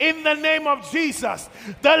 In the name of Jesus,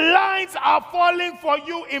 the lines are falling for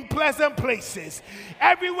you in pleasant places.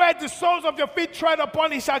 Everywhere the soles of your feet tread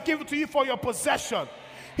upon, he shall give it to you for your possession.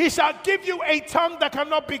 He shall give you a tongue that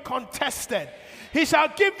cannot be contested. He shall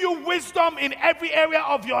give you wisdom in every area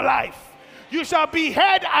of your life. You shall be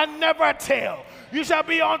head and never tail. You shall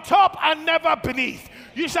be on top and never beneath.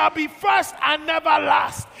 You shall be first and never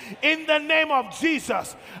last. In the name of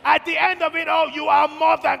Jesus. At the end of it all, you are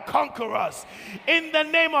more than conquerors. In the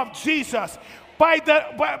name of Jesus.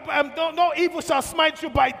 No evil shall smite you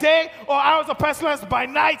by day, or hours of pestilence by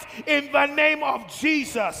night. In the name of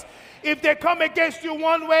Jesus. If they come against you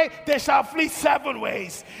one way, they shall flee 7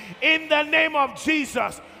 ways. In the name of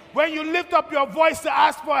Jesus. When you lift up your voice to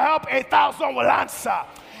ask for help, 1,000 will answer.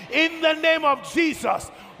 In the name of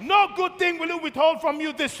Jesus. No good thing will he withhold from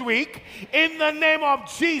you this week. In the name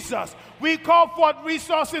of Jesus. We call forth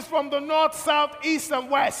resources from the north, south, east, and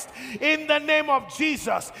west. In the name of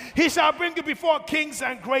Jesus. He shall bring you before kings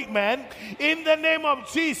and great men. In the name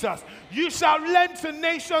of Jesus. You shall lend to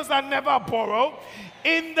nations and never borrow.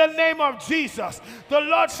 In the name of Jesus, the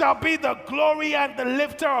Lord shall be the glory and the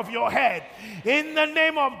lifter of your head. In the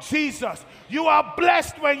name of Jesus, you are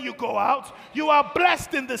blessed when you go out. You are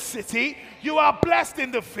blessed in the city. You are blessed in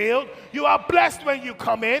the field. You are blessed when you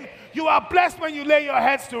come in. You are blessed when you lay your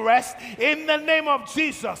heads to rest. In the name of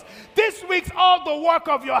Jesus. This week, all the work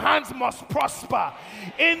of your hands must prosper.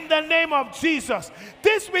 In the name of Jesus.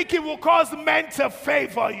 This week, he will cause men to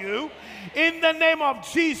favor you. In the name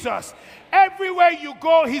of Jesus. Everywhere you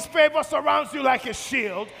go, his favor surrounds you like a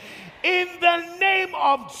shield. In the name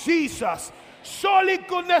of Jesus. Surely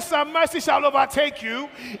goodness and mercy shall overtake you.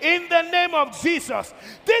 In the name of Jesus.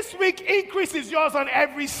 This week, increase is yours on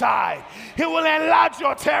every side. He will enlarge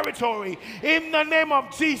your territory. In the name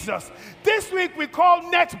of Jesus. This week, we call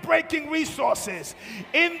net-breaking resources.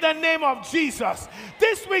 In the name of Jesus.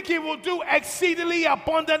 This week, he will do exceedingly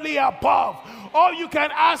abundantly above all you can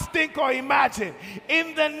ask, think, or imagine.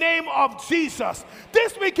 In the name of Jesus.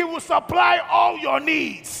 This week he will supply all your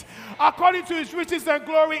needs according to his riches and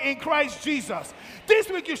glory in Christ Jesus. This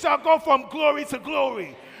week you shall go from glory to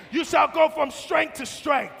glory. You shall go from strength to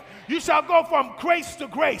strength. You shall go from grace to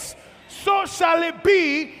grace. So shall it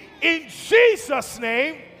be in Jesus'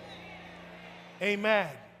 name. Amen.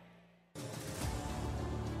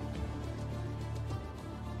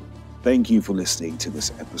 Thank you for listening to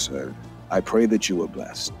this episode. I pray that you were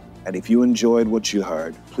blessed. And if you enjoyed what you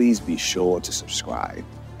heard, please be sure to subscribe.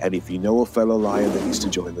 And if you know a fellow lion that needs to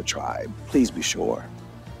join the tribe, please be sure.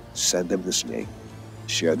 Send them this link.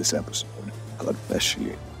 Share this episode. God bless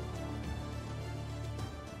you.